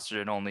he's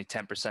rostered in only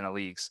 10% of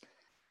leagues.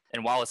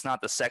 And while it's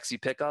not the sexy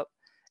pickup,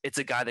 it's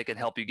a guy that can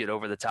help you get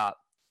over the top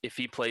if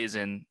he plays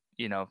in,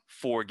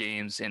 4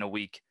 games in a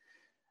week.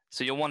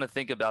 So you'll want to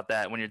think about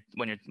that when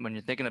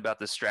you're thinking about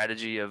the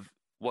strategy of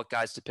what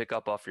guys to pick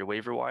up off your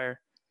waiver wire.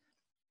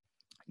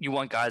 You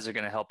want guys that are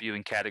going to help you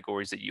in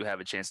categories that you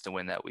have a chance to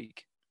win that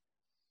week.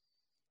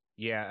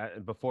 Yeah,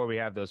 before we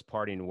have those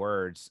parting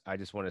words, I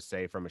just want to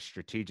say from a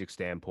strategic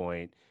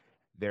standpoint,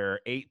 there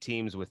are 8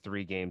 teams with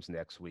 3 games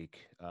next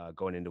week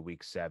going into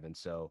week 7.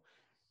 So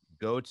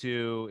if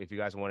you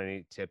guys want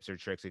any tips or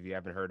tricks, if you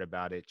haven't heard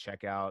about it,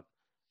 check out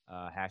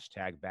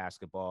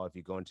 #basketball. If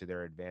you go into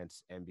their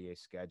advanced NBA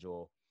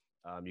schedule,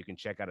 you can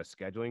check out a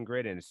scheduling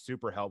grid, and it's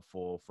super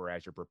helpful for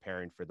as you're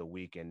preparing for the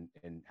week and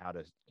how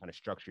to kind of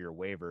structure your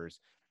waivers.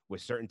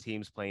 With certain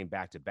teams playing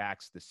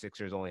back-to-backs, the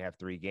Sixers only have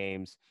 3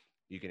 games.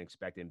 You can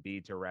expect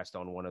Embiid to rest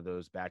on one of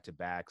those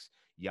back-to-backs.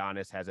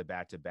 Giannis has a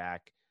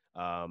back-to-back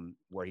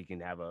where he can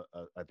have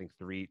I think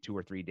 2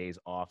 or 3 days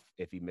off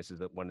if he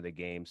misses one of the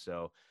games.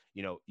 So,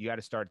 you got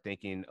to start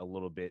thinking a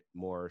little bit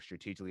more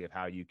strategically of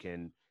how you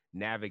can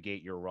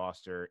navigate your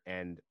roster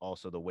and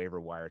also the waiver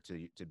wire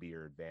to be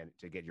your advantage,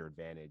 to get your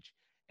advantage.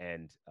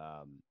 And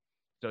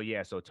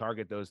so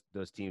target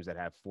those teams that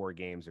have 4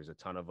 games. There's a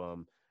ton of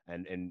them.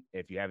 And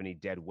if you have any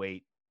dead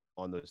weight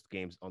on those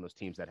games, on those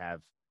teams that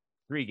have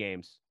 3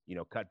 games,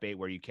 cut bait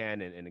where you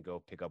can and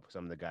go pick up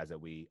some of the guys that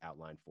we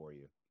outlined for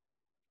you.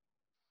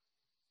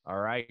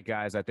 All right,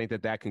 guys, I think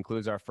that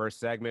concludes our first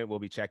segment. We'll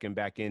be checking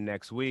back in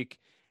next week.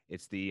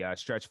 It's the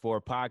Stretch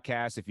 4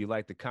 podcast. If you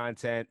like the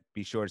content,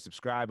 be sure to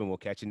subscribe, and we'll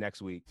catch you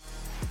next week.